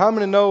 But how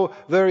many know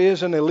there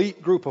is an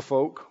elite group of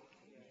folk?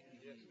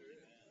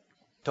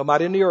 Talking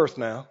about in the earth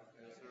now.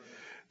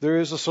 There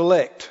is a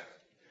select.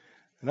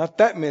 Not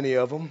that many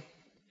of them.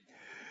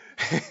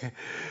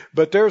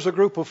 But there's a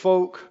group of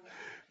folk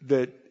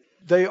that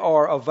they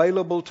are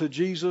available to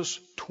Jesus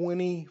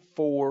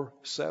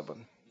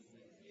 24/7.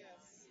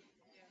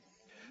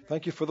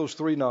 Thank you for those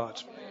 3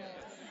 nods.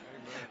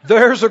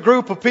 There's a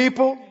group of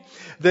people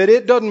that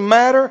it doesn't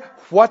matter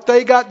what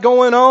they got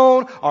going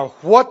on or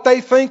what they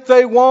think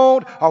they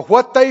want or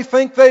what they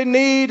think they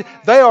need.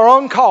 They are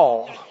on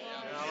call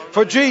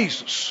for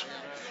Jesus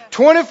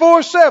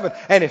 24/7.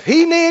 And if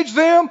he needs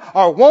them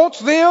or wants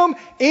them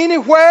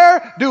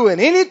anywhere doing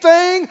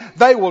anything,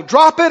 they will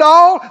drop it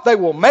all. They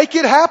will make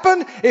it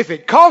happen. If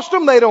it costs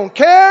them, they don't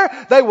care.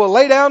 They will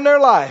lay down their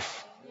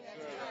life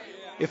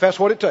if that's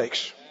what it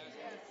takes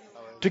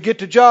to get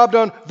the job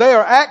done. They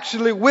are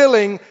actually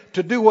willing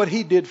to do what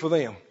he did for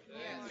them.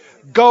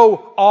 Go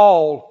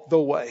all the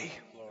way.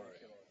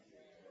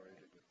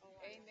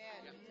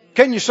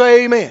 Can you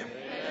say amen?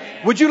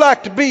 Would you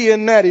like to be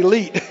in that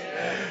elite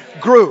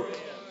group?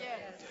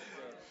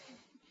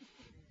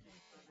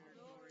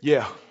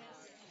 Yeah.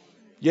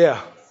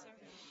 Yeah.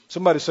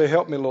 Somebody say,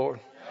 help me, Lord,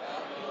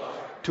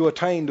 to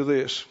attain to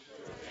this.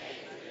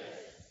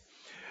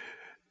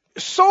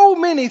 So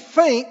many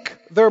think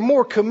they're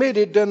more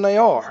committed than they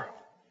are.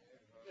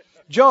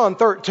 John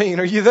 13,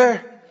 are you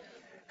there?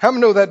 How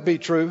many know that'd be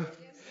true?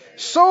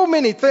 So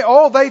many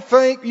think, they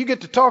think, you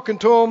get to talking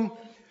to them.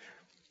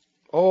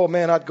 Oh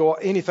man, I'd go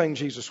anything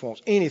Jesus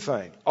wants,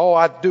 anything. Oh,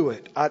 I'd do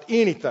it.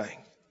 Anything.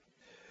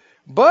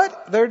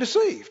 But they're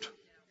deceived.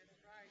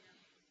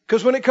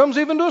 Because when it comes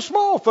even to a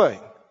small thing,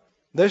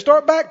 they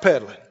start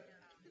backpedaling.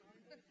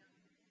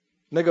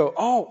 And they go,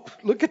 oh,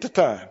 look at the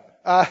time.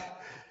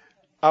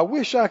 I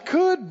wish I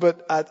could,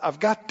 but I've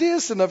got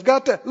this and I've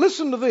got that.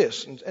 Listen to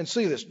this and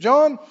see this.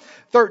 John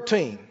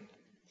 13.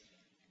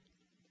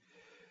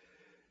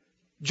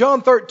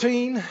 John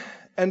 13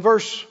 and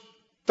verse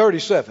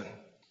 37.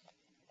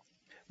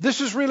 This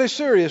is really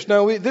serious.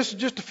 Now, this is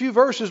just a few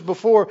verses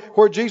before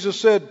where Jesus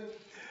said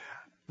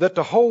that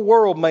the whole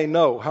world may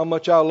know how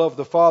much I love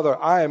the Father.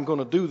 I am going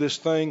to do this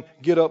thing.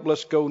 Get up,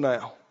 let's go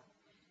now.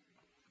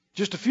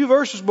 Just a few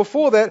verses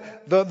before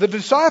that, the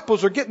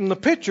disciples are getting the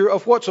picture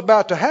of what's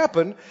about to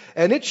happen,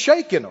 and it's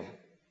shaking them.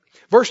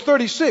 Verse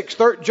 36,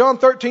 John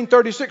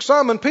 13:36,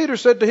 Simon Peter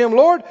said to him,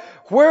 Lord,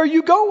 where are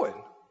you going?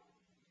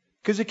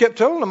 Because he kept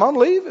telling them, I'm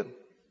leaving.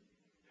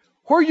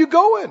 Where are you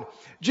going?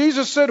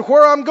 Jesus said,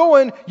 where I'm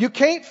going, you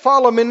can't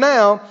follow me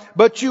now,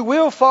 but you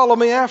will follow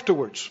me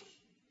afterwards.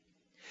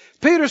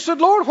 Peter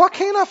said, Lord, why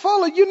can't I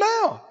follow you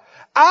now?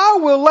 I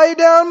will lay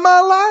down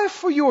my life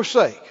for your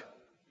sake.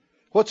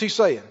 What's he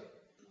saying?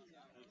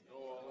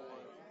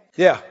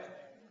 Yeah.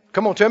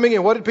 Come on, tell me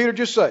again. What did Peter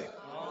just say?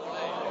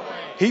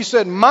 He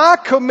said, my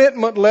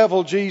commitment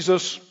level,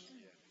 Jesus,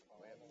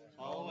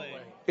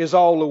 is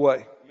all the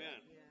way.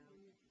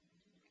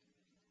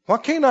 Why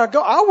can't I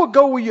go? I will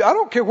go with you. I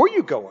don't care where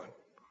you're going.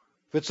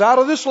 If it's out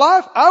of this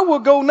life, I will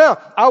go now.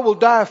 I will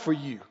die for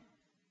you.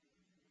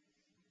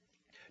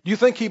 Do you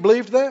think he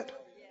believed that?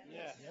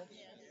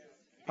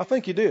 I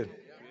think he did.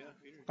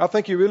 I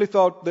think he really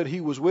thought that he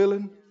was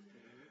willing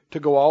to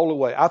go all the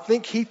way. I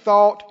think he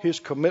thought his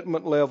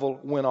commitment level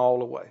went all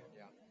the way.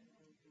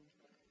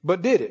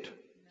 But did it?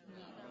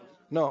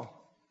 No.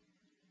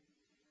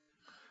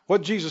 What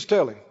did Jesus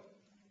tell him?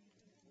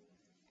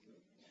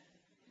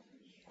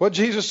 What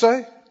did Jesus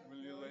say?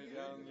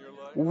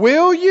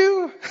 Will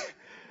you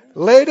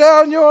lay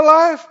down your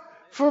life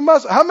for my...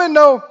 How many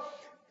know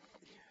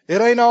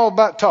it ain't all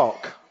about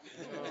talk?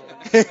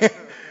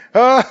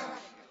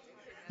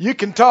 You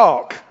can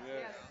talk.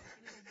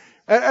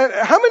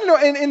 How many know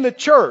in the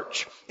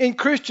church, in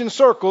Christian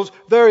circles,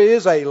 there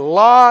is a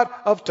lot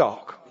of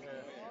talk?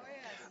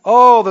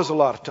 Oh, there's a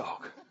lot of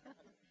talk.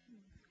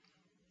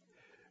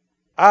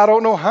 I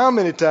don't know how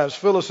many times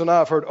Phyllis and I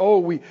have heard, oh,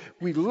 we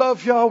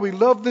love y'all. We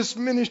love this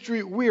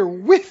ministry. We're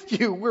with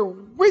you. We're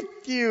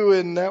with you.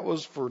 And that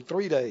was for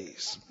 3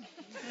 days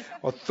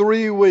or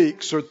 3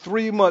 weeks or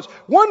 3 months.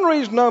 One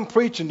reason I'm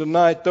preaching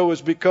tonight, though,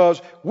 is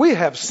because we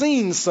have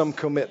seen some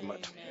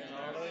commitment.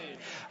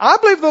 I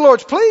believe the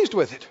Lord's pleased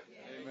with it.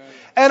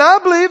 And I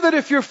believe that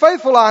if you're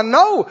faithful, I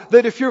know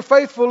that if you're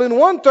faithful in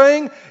one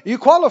thing, you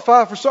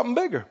qualify for something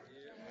bigger.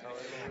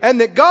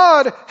 And that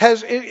God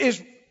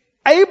is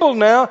able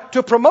now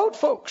to promote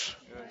folks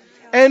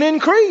and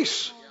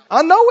increase.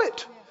 I know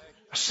it.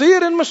 I see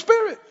it in my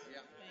spirit.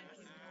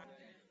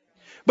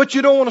 But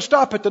you don't want to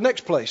stop at the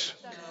next place.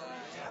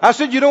 I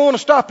said you don't want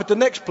to stop at the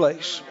next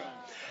place.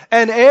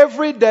 And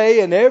every day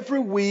and every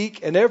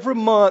week and every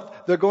month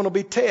there are going to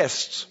be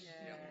tests.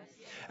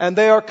 And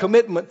they are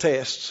commitment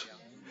tests.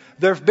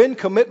 There have been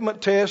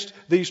commitment tests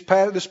this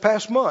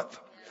past month.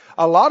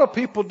 A lot of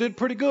people did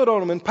pretty good on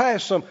them and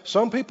passed some.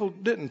 Some people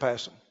didn't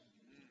pass them.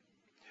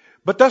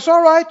 But that's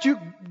all right. You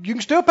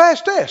can still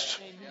pass tests.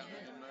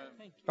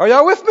 Are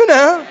y'all with me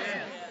now?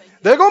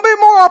 There are going to be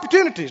more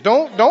opportunities.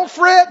 Don't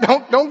fret.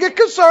 Don't get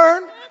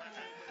concerned.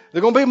 There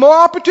are going to be more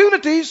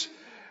opportunities.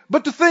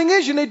 But the thing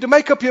is, you need to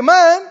make up your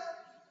mind.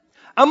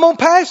 I'm going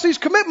to pass these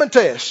commitment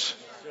tests.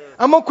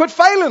 I'm going to quit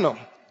failing them.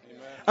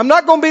 I'm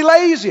not going to be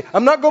lazy.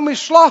 I'm not going to be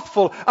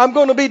slothful. I'm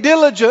going to be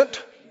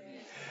diligent.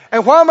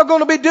 And why am I going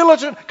to be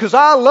diligent? Because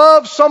I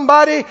love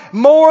somebody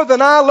more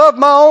than I love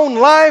my own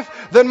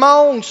life, than my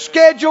own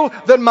schedule,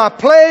 than my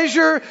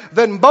pleasure,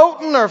 than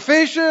boating or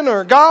fishing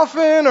or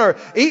golfing or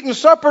eating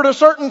supper at a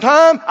certain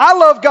time. I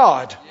love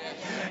God.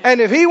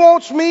 And if He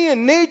wants me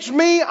and needs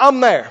me, I'm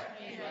there.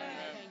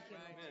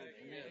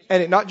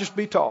 And it not just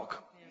be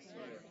talk.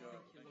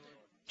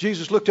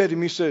 Jesus looked at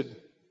him, He said,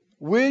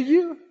 will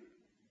you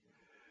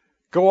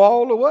go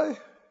all the way?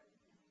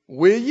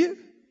 Will you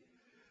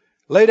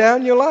lay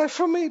down your life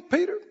for me,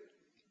 Peter?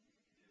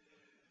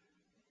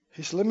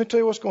 He said, let me tell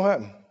you what's going to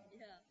happen.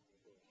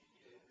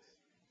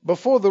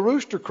 Before the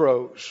rooster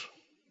crows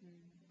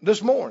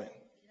this morning,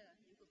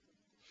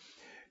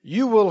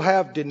 you will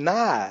have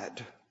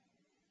denied.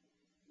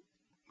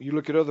 You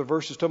look at other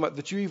verses talking about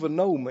that you even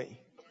know me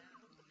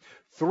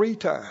 3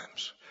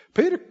 times.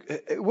 Peter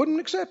wouldn't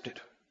accept it,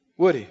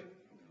 would he?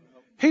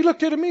 He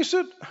looked at him and he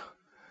said,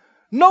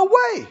 no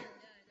way.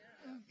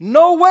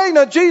 No way.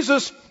 Now,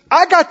 Jesus,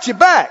 I got you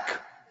back.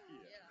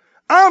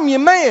 I'm your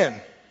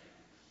man.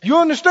 You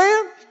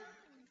understand?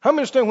 How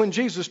many understand when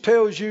Jesus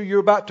tells you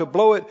you're about to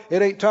blow it,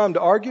 it ain't time to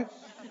argue?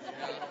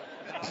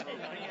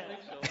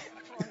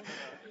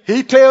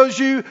 He tells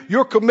you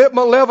your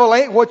commitment level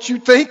ain't what you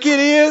think it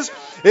is.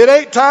 It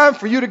ain't time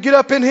for you to get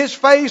up in His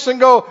face and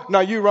go,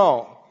 no, you're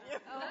wrong.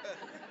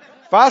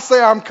 If I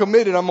say I'm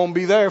committed, I'm going to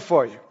be there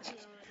for you.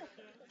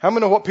 How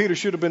many know what Peter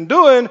should have been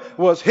doing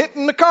was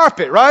hitting the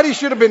carpet, right? He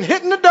should have been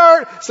hitting the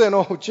dirt, saying,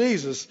 oh,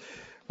 Jesus,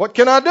 what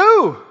can I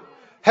do?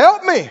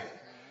 Help me.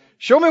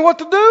 Show me what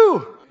to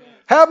do.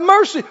 Have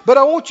mercy. But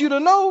I want you to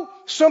know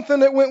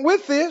something that went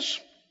with this.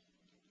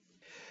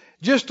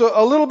 Just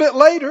a little bit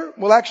later,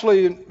 well,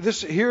 actually,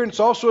 this here, it's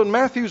also in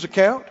Matthew's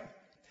account.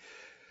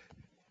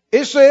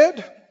 It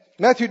said,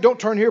 Matthew, don't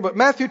turn here, but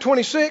Matthew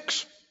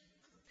 26,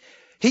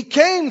 He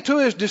came to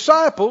His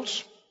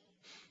disciples.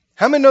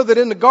 How many know that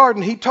in the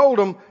garden He told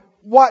them,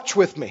 watch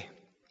with me?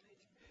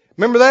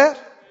 Remember that?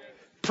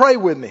 Pray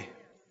with me.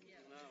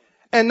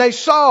 And they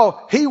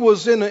saw he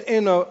was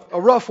in a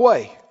rough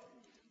way.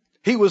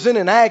 He was in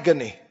an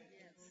agony.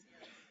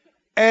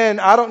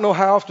 And I don't know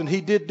how often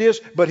he did this,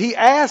 but he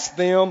asked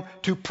them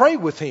to pray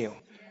with him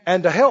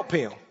and to help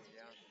him.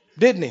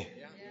 Didn't he?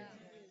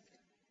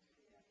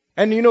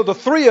 And you know, the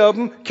three of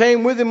them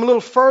came with him a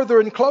little further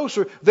and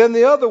closer than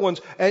the other ones.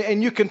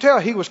 And you can tell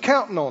he was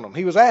counting on them.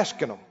 He was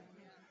asking them,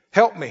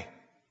 help me.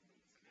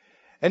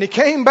 And he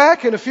came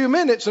back in a few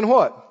minutes and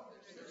what?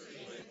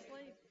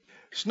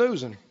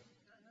 Snoozing.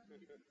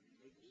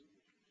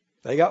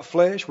 They got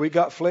flesh. We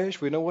got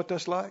flesh. We know what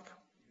that's like.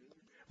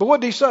 But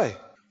what did he say?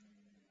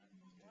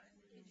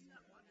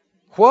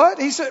 What?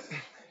 He said,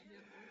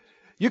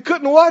 you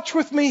couldn't watch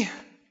with me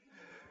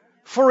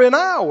for an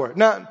hour.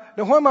 Now,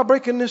 why am I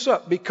breaking this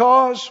up?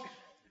 Because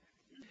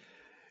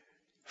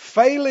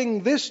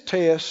failing this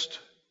test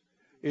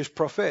is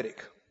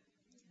prophetic.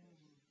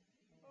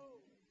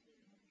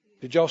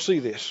 Did y'all see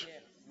this?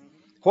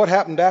 What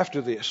happened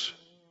after this?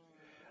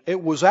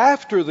 It was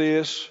after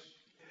this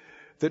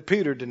that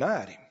Peter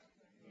denied him.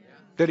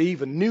 That he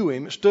even knew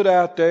him, stood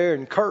out there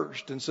and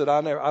cursed and said,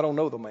 I don't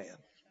know the man.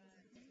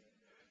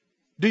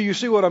 Do you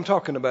see what I'm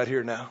talking about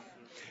here now?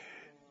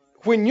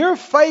 When you're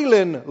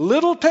failing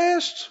little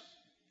tests,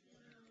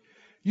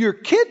 you're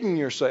kidding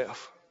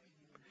yourself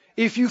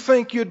if you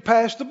think you'd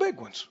pass the big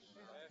ones.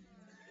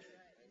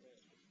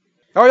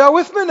 Are y'all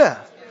with me now?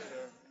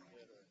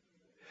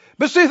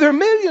 But see, there are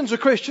millions of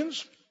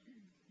Christians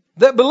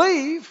that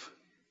believe.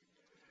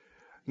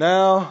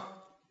 Now,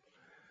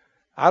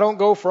 I don't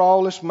go for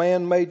all this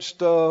man-made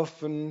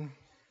stuff, and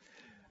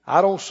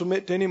I don't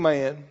submit to any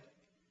man.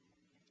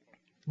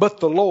 But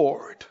the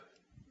Lord.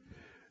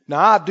 Now,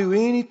 I'd do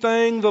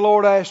anything the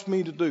Lord asked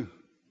me to do.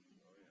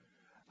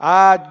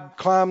 I'd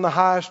climb the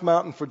highest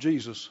mountain for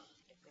Jesus.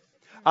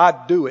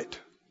 I'd do it.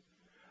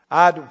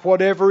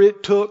 Whatever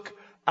it took,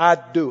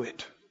 I'd do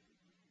it.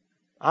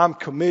 I'm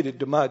committed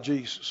to my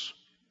Jesus.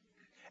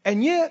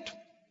 And yet,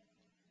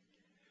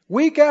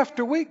 week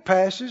after week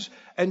passes,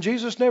 and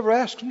Jesus never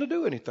asks them to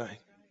do anything.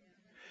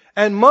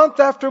 And month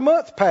after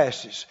month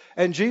passes,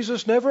 and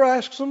Jesus never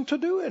asks them to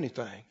do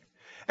anything.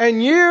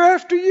 And year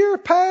after year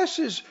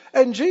passes,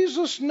 and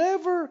Jesus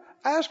never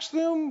asks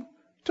them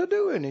to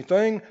do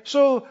anything.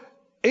 So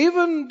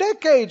even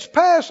decades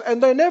pass,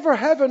 and they never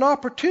have an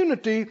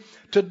opportunity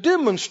to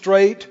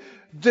demonstrate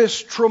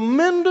this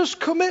tremendous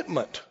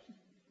commitment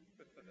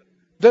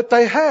that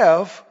they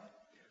have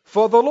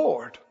for the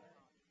Lord.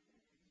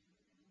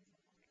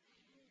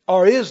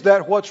 Or is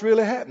that what's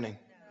really happening?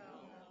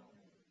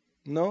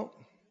 No.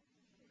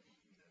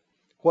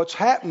 What's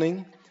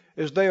happening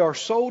is they are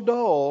so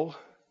dull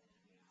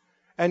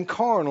and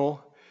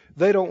carnal,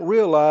 they don't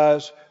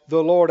realize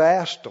the Lord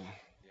asked them.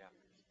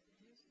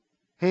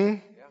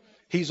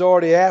 He's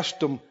already asked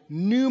them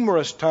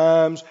numerous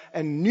times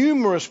and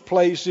numerous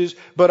places,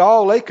 but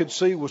all they could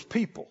see was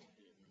people.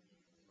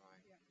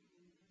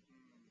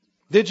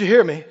 Did you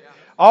hear me?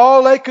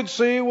 All they could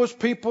see was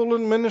people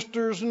and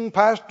ministers and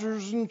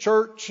pastors and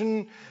church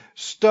and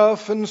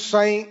stuff and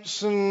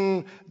saints,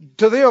 and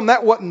to them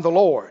that wasn't the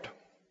Lord.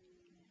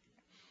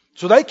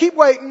 So they keep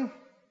waiting.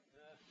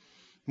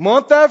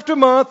 Month after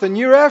month and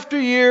year after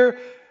year.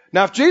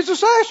 Now, if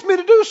Jesus asked me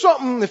to do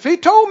something, if He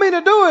told me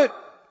to do it,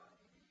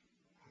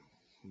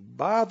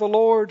 by the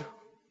Lord,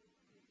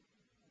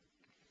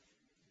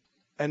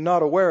 and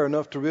not aware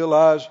enough to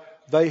realize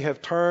they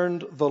have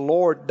turned the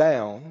Lord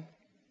down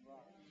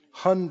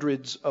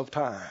hundreds of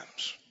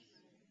times.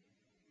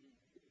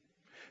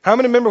 How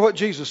many remember what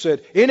Jesus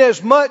said?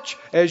 Inasmuch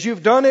as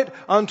you've done it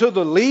unto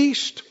the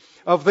least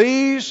of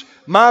these,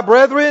 my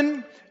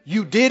brethren,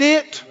 you did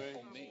it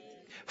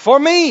for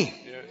me.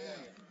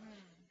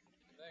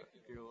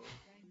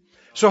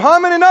 So how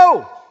many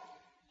know?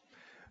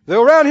 They're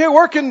around here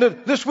working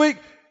this week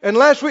and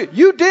last week.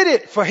 You did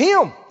it for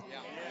Him.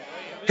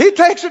 He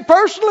takes it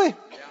personally.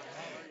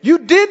 You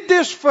did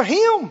this for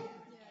Him.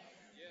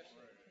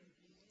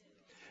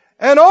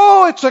 And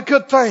oh, it's a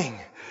good thing.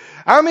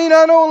 I mean,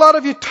 I know a lot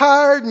of you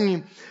tired and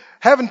you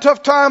having a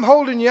tough time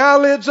holding your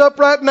eyelids up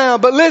right now.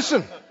 But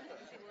listen.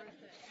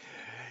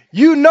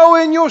 You know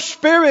in your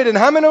spirit, and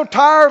how many know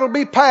tired will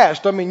be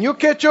past. I mean, you'll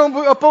catch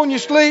up on your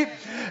sleep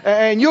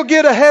and you'll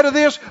get ahead of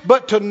this.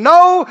 But to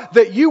know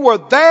that you were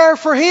there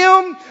for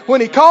Him when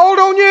He called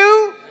on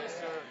you.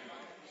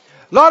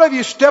 A lot of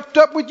you stepped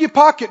up with your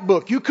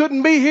pocketbook. You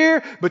couldn't be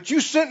here, but you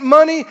sent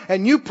money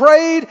and you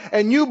prayed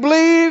and you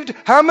believed.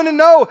 How many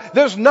know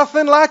there's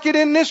nothing like it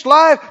in this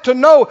life to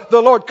know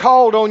the Lord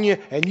called on you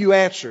and you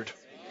answered.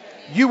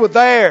 You were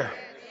there.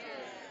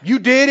 You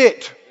did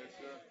it.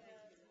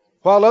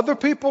 While other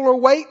people are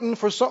waiting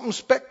for something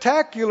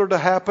spectacular to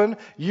happen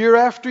year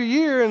after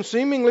year, and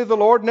seemingly the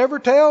Lord never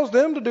tells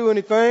them to do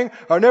anything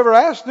or never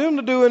asks them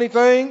to do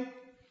anything.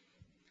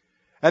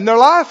 And their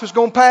life is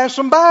going to pass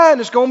them by and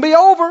it's going to be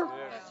over.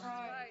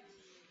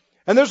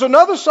 And there's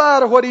another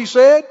side of what He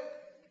said.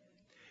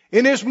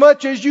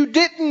 Inasmuch as you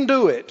didn't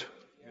do it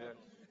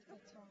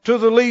to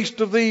the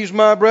least of these,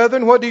 my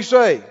brethren, what did He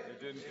say?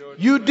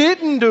 You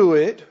didn't do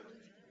it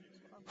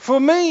for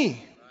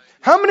me.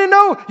 How many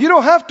know you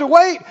don't have to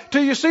wait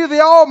till you see the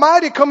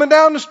Almighty coming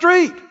down the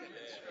street?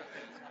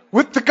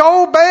 with the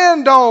gold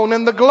band on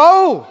and the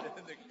glow.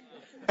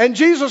 And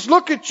Jesus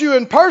look at you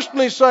and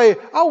personally say,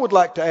 I would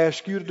like to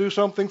ask you to do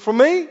something for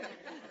me.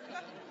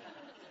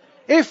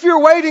 If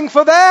you're waiting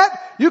for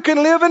that, you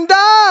can live and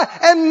die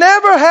and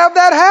never have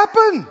that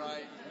happen.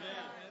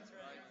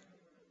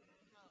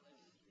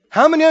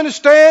 How many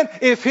understand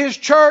if His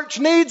church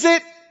needs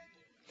it,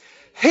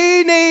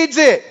 He needs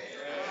it.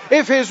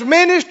 If His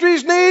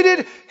ministries need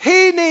it,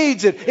 He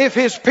needs it. If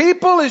His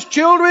people, His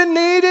children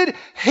need it,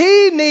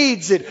 He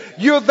needs it.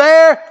 You're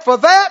there for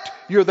that,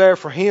 you're there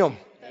for Him.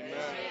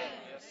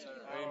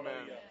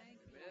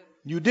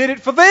 You did it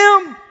for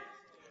them,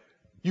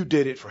 you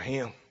did it for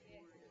Him.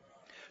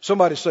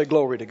 Somebody say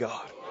glory to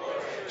God.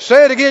 Glory.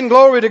 Say it again,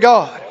 glory to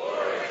God.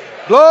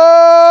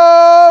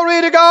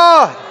 Glory to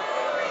God.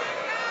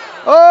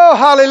 Oh,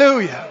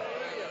 hallelujah.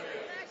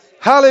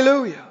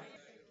 Hallelujah.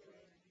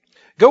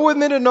 Go with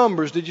me to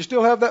Numbers. Did you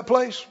still have that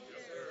place?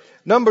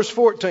 Numbers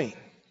 14.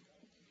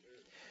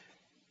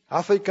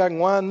 I think I can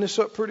wind this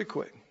up pretty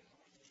quick.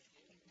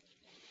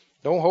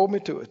 Don't hold me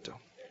to it, though.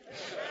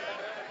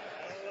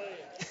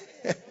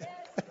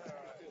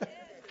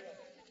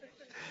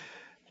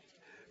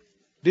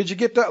 Did you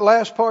get that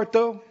last part,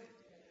 though?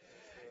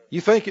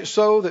 You think it's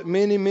so that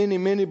many, many,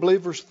 many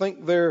believers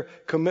think their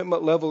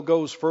commitment level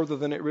goes further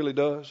than it really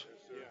does?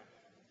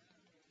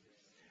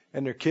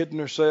 And they're kidding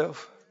themselves?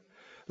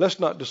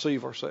 Let's not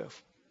deceive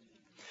ourselves.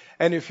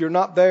 And if you're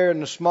not there in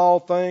the small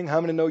thing,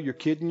 how many know you're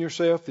kidding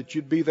yourself that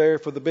you'd be there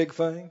for the big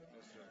thing?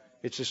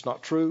 It's just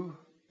not true.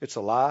 It's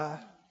a lie.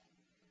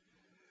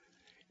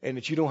 And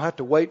that you don't have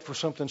to wait for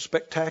something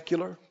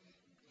spectacular.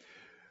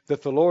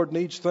 That the Lord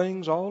needs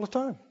things all the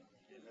time.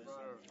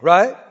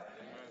 Right?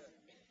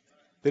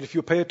 That if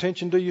you'll pay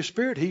attention to your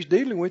spirit, He's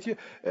dealing with you.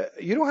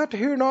 You don't have to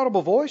hear an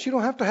audible voice. You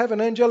don't have to have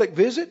an angelic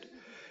visit.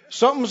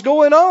 Something's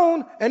going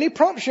on and He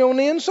prompts you on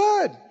the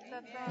inside.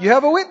 You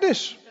have a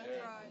witness.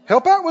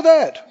 Help out with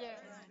that.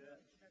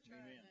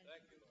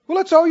 Well,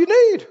 that's all you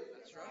need.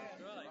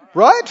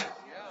 Right?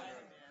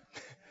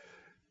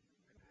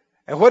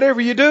 And whatever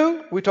you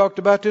do, we talked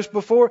about this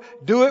before,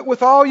 do it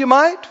with all you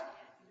might.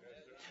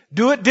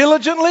 Do it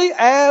diligently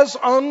as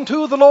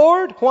unto the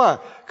Lord. Why?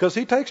 Because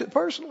He takes it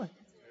personally.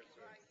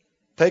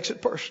 Takes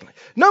it personally.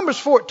 Numbers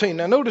 14.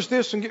 Now notice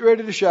this and get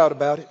ready to shout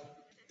about it.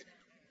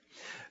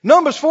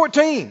 Numbers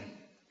 14.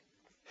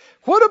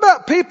 What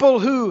about people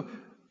who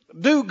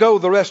do go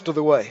the rest of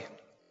the way?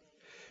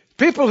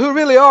 People who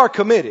really are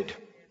committed.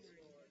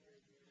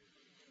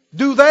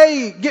 Do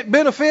they get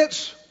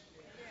benefits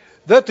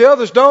that the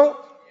others don't?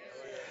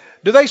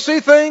 Do they see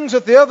things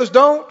that the others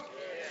don't?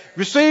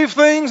 Receive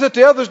things that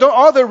the others don't?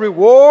 Are there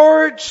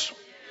rewards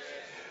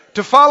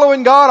to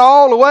following God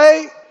all the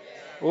way?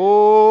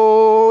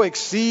 Oh,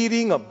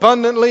 exceeding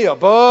abundantly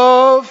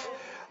above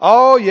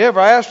all you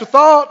ever asked or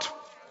thought.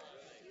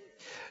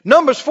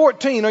 Numbers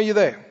 14, are you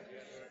there?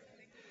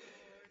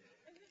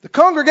 The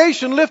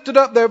congregation lifted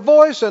up their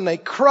voice and they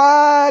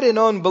cried in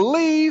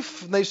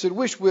unbelief. And they said,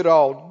 wish we'd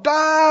all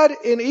died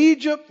in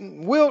Egypt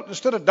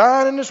instead of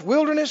dying in this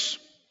wilderness.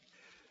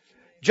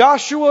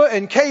 Joshua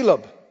and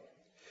Caleb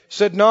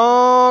said,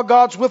 no,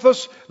 God's with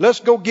us.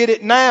 Let's go get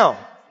it now.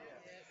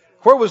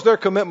 Where was their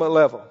commitment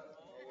level?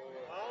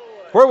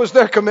 Where was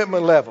their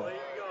commitment level?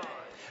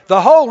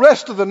 The whole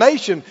rest of the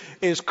nation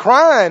is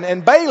crying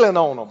and bailing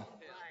on them.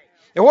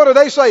 And what are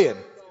they saying?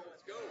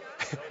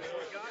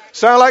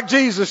 Sound like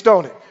Jesus,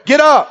 don't it? Get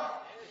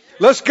up.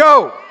 Let's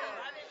go.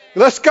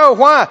 Let's go.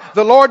 Why?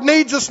 The Lord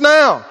needs us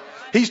now.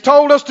 He's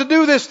told us to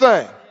do this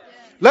thing.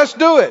 Let's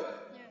do it.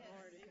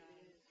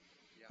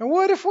 And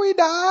what if we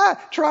die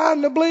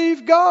trying to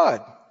believe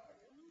God?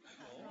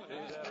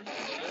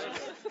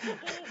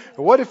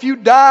 What if you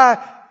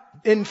die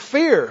in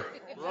fear,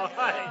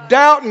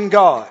 doubting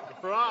God?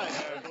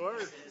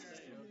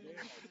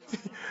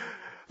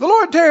 The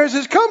Lord tells us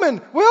He's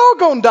coming. We're all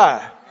going to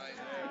die.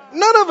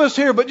 None of us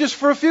here, but just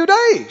for a few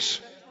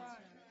days.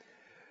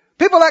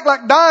 People act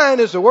like dying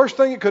is the worst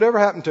thing that could ever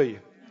happen to you.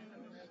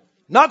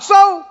 Not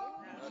so.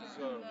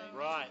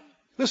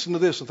 Listen to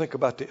this and think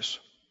about this.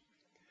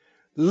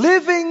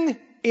 Living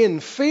in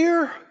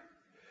fear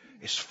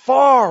is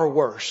far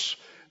worse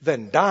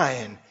than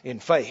dying in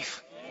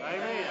faith.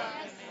 Amen.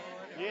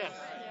 Yes.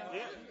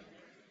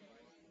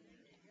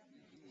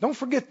 Don't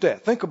forget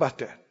that. Think about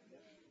that.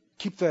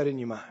 Keep that in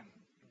your mind.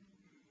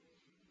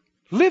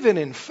 Living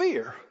in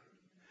fear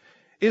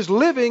is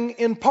living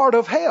in part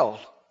of hell.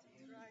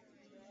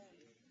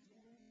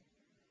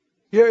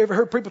 You ever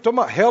heard people talking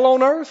about hell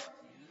on earth?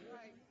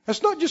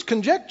 That's not just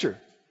conjecture.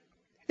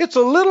 It's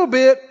a little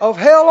bit of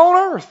hell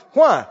on earth.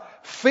 Why?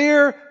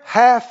 Fear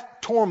hath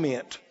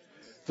torment,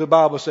 the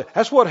Bible says.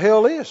 That's what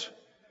hell is.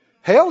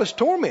 Hell is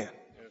torment.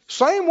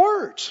 Same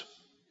words.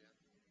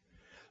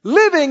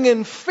 Living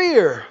in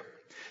fear,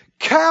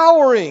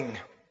 cowering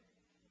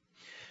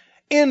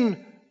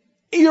in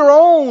your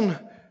own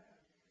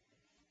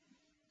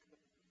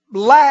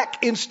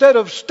lack instead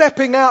of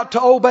stepping out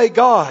to obey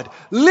God.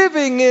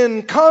 Living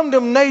in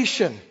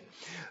condemnation.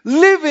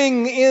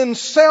 living in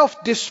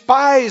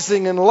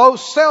self-despising and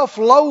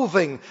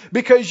self-loathing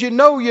because you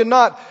know you're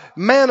not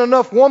man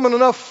enough, woman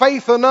enough,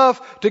 faith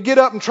enough to get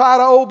up and try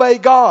to obey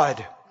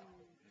God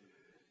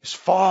is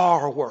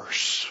far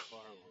worse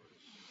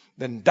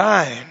than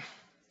dying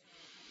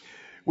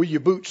with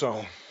your boots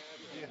on.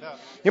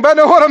 Anybody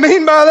know what I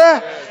mean by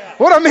that?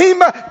 What I mean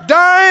by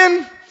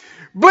dying,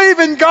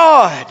 believing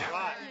God.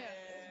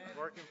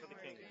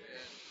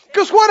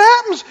 Because what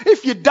happens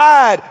if you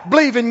died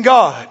believing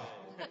God?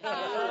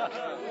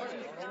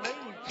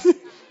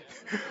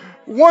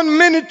 1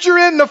 minute you're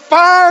in the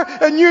fire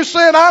and you're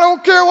saying, I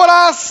don't care what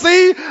I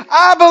see,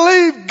 I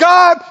believe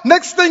God.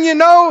 Next thing you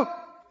know,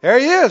 there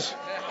he is.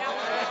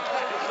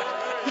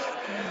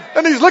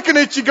 And he's looking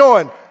at you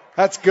going,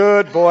 that's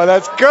good, boy,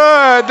 that's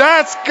good,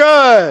 that's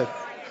good.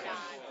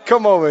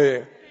 Come over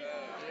here.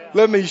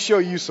 Let me show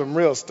you some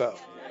real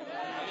stuff.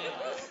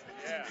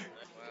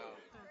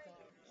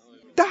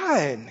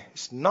 Dying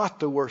is not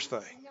the worst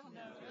thing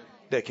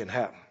that can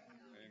happen.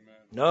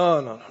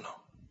 No.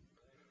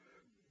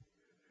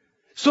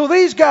 So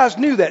these guys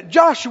knew that.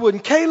 Joshua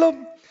and Caleb,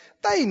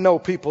 they know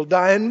people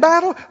die in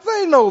battle.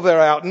 They know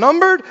they're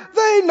outnumbered.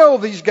 They know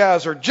these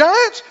guys are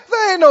giants.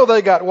 They know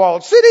they got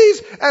walled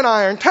cities and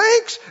iron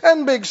tanks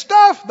and big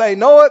stuff. They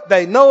know it,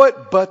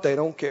 but they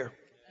don't care.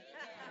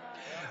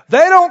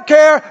 They don't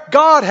care.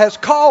 God has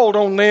called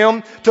on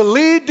them to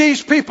lead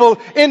these people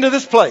into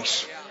this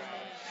place.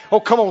 Oh,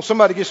 come on,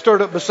 somebody get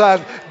stirred up beside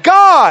me.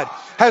 God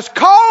has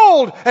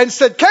called and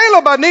said,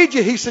 Caleb, I need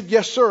you. He said,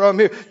 yes, sir, I'm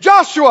here.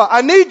 Joshua,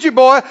 I need you,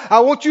 boy. I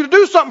want you to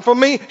do something for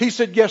me. He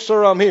said, yes,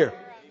 sir, I'm here.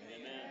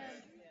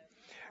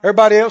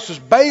 Everybody else is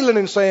bailing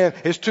and saying,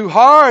 it's too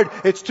hard.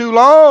 It's too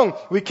long.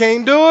 We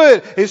can't do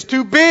it. It's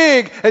too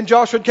big. And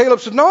Joshua and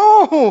Caleb said,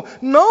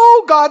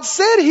 no, God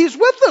said he's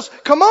with us.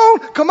 Come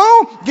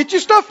on. Get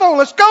your stuff on.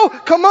 Let's go.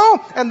 Come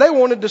on. And they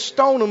wanted to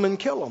stone them and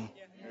kill them.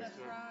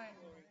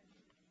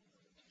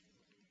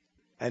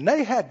 And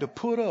they had to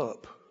put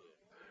up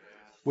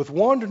with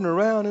wandering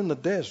around in the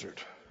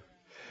desert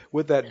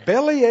with that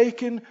belly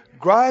aching,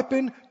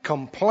 griping,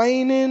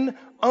 complaining,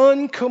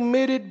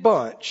 uncommitted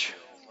bunch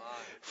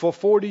for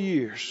 40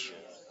 years.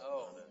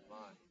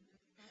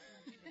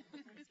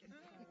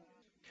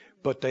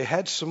 But they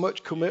had so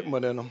much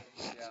commitment in them,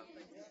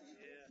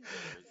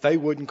 they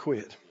wouldn't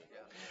quit.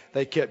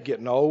 They kept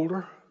getting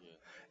older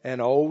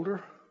and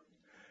older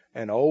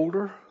and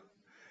older.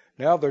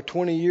 Now they're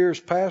 20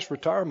 years past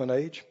retirement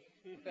age.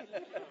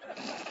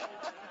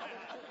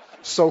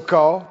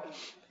 So-called.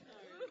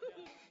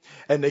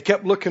 And they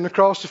kept looking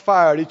across the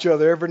fire at each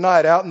other every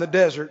night out in the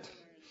desert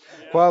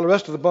while the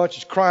rest of the bunch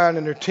is crying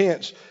in their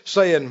tents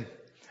saying,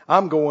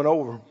 I'm going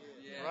over.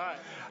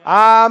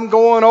 I'm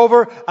going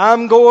over.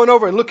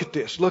 And look at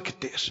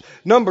this.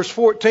 Numbers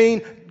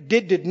 14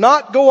 did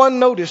not go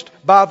unnoticed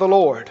by the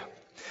Lord.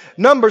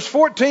 Numbers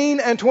 14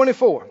 and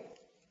 24.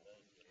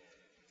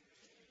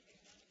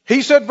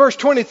 He said, verse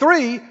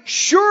 23,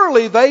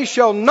 surely they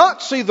shall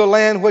not see the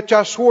land which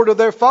I swore to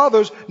their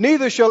fathers,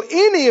 neither shall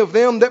any of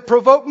them that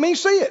provoke me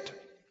see it.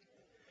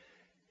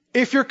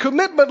 If your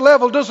commitment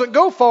level doesn't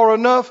go far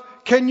enough,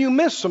 can you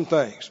miss some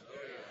things?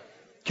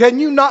 Can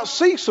you not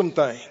see some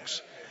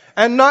things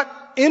and not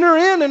enter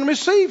in and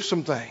receive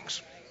some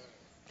things?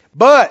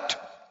 But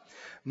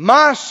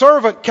my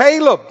servant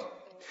Caleb,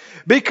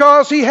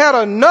 because he had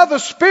another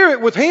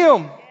spirit with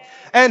him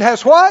and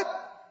has what?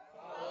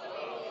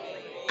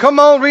 Come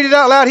on, read it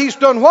out loud. He's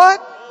done what?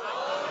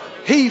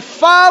 He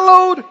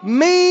followed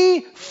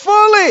me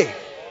fully.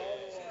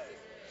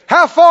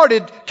 How far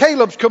did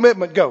Caleb's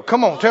commitment go?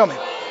 Come on, tell me.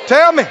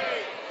 Tell me.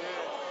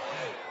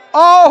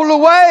 All the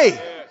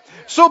way.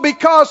 So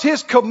because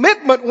his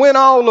commitment went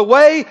all the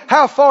way,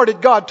 how far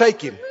did God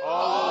take him?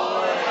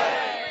 All the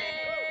way.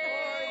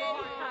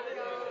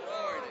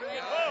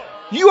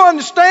 You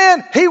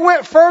understand? He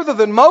went further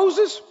than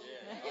Moses.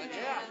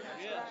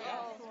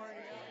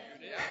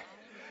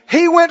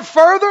 He went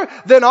further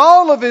than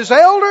all of his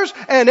elders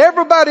and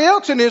everybody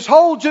else in his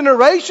whole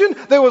generation.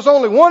 There was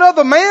only one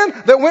other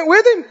man that went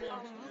with him.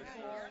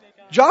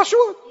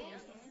 Joshua.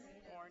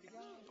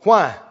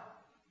 Why?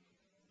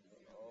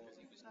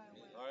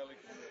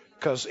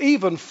 Because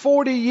even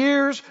 40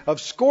 years of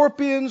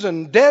scorpions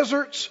and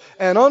deserts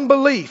and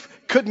unbelief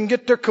couldn't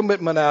get their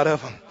commitment out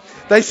of them.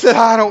 They said,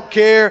 I don't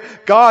care.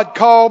 God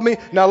called me.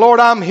 Now, Lord,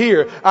 I'm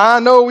here.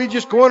 I know we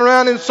just going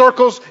around in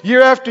circles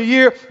year after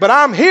year, but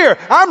I'm here.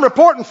 I'm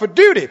reporting for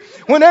duty.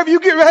 Whenever you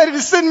get ready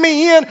to send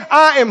me in,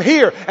 I am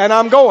here and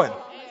I'm going.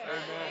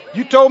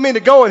 You told me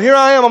to go and here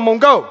I am. I'm going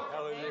to go.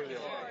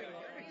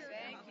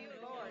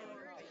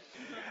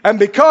 And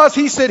because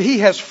he said he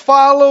has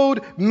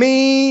followed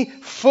me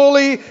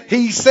fully,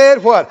 he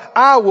said what?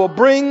 I will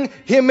bring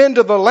him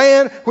into the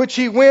land which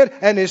he went,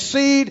 and his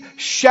seed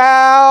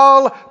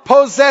shall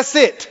possess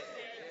it.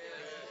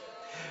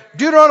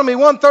 Deuteronomy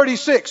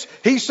 1:36,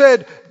 he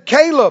said,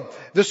 Caleb,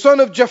 the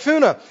son of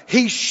Jephunneh,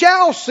 he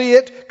shall see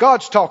it,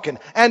 God's talking,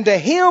 and to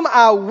him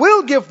I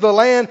will give the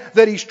land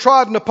that he's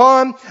trodden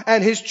upon,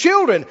 and his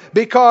children,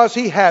 because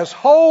he has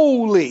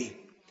wholly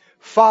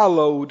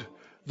followed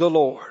the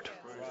Lord.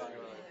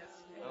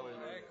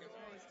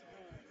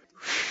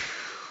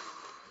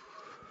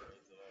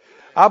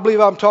 I believe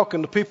I'm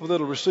talking to people that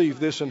will receive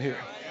this in here.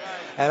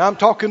 And I'm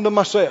talking to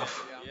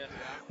myself.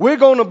 We're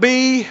going to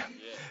be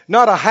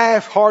not a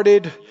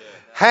half-hearted,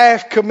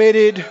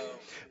 half-committed,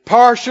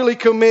 partially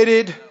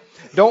committed.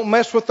 Don't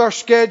mess with our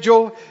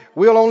schedule.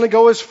 We'll only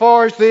go as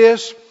far as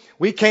this.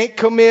 We can't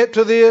commit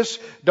to this.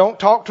 Don't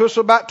talk to us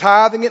about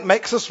tithing. It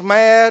makes us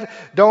mad.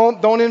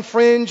 Don't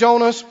infringe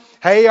on us.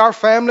 Hey, our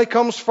family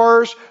comes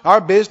first.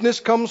 Our business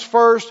comes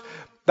first.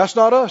 That's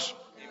not us.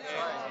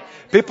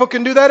 People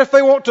can do that if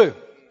they want to.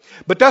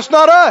 But that's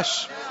not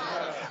us.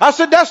 I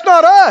said, that's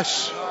not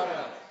us.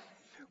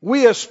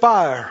 We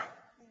aspire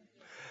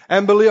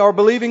and are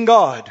believing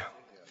God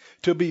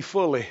to be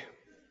fully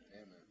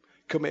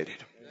committed.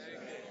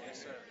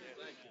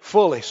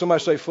 Fully.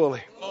 Somebody say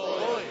fully.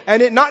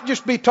 And it not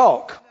just be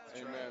talk.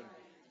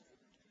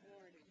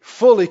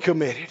 Fully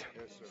committed.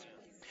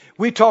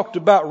 We talked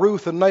about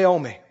Ruth and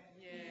Naomi.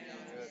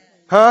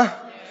 Huh?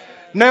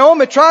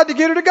 Naomi tried to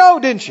get her to go,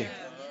 didn't she?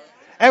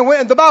 And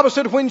when the Bible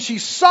said when she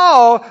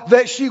saw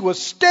that she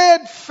was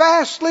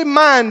steadfastly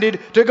minded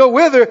to go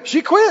with her,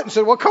 she quit and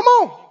said, well, come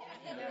on.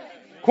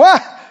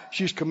 Why?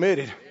 She's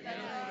committed.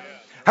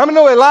 How many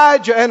know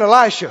Elijah and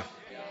Elisha?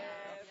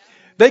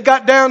 They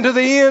got down to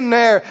the end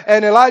there,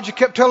 and Elijah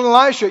kept telling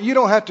Elisha, you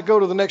don't have to go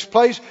to the next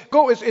place.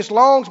 Go, it's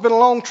long, it's been a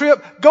long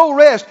trip. Go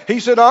rest. He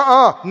said,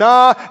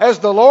 nah, as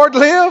the Lord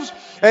lives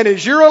and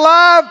as you're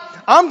alive,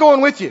 I'm going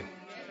with you.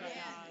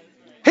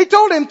 He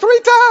told him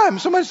 3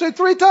 times. Somebody said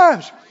 3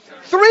 times.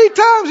 3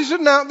 times. He said,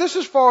 now, this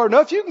is far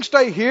enough. You can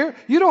stay here.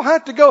 You don't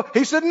have to go.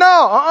 He said,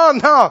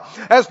 no.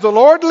 As the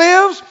Lord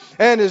lives,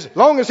 and as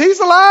long as He's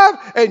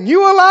alive, and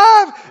you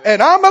alive,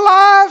 and I'm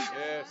alive,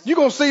 you're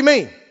going to see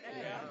me.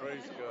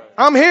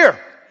 I'm here.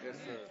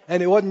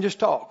 And it wasn't just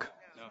talk.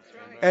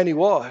 And He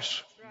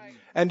was.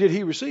 And did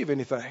He receive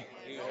anything?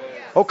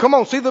 Oh, come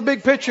on. See the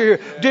big picture here.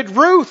 Did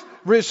Ruth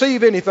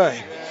receive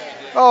anything?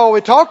 Oh,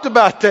 we talked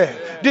about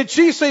that. Did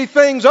she see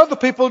things other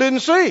people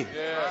didn't see?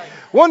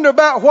 Wonder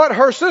about what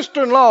her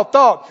sister-in-law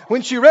thought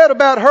when she read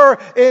about her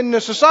in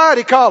the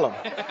society column.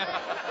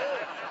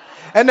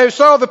 And they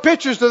saw the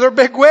pictures of their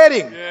big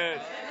wedding.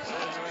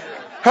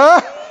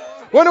 Huh?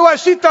 Wonder what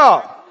she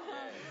thought.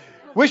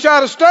 Wish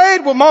I'd have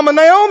stayed with Mama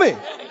Naomi.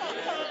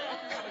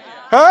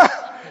 Huh?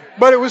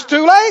 But it was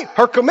too late.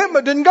 Her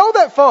commitment didn't go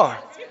that far.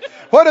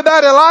 What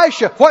about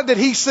Elisha? What did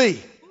he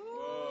see?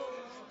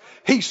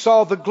 He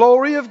saw the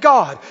glory of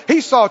God.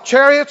 He saw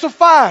chariots of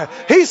fire.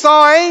 He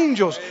saw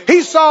angels.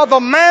 He saw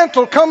the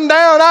mantle come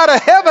down out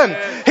of heaven.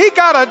 He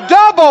got a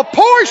double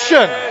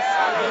portion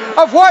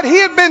of what he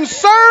had been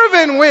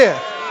serving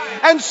with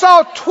and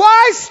saw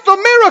twice the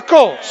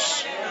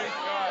miracles.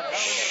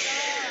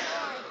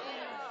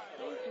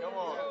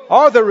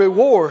 Are the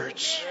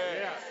rewards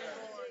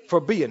for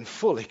being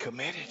fully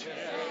committed,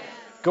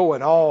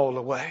 going all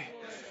the way.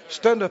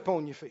 Stand up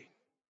on your feet.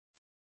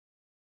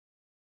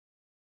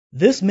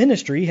 This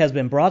ministry has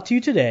been brought to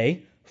you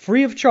today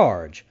free of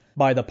charge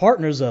by the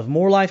partners of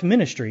More Life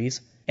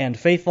Ministries and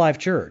Faith Life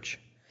Church.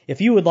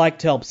 If you would like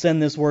to help send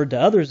this word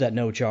to others at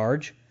no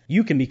charge,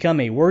 you can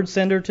become a word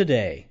sender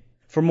today.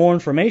 For more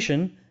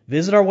information,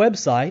 visit our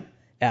website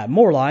at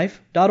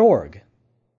morelife.org.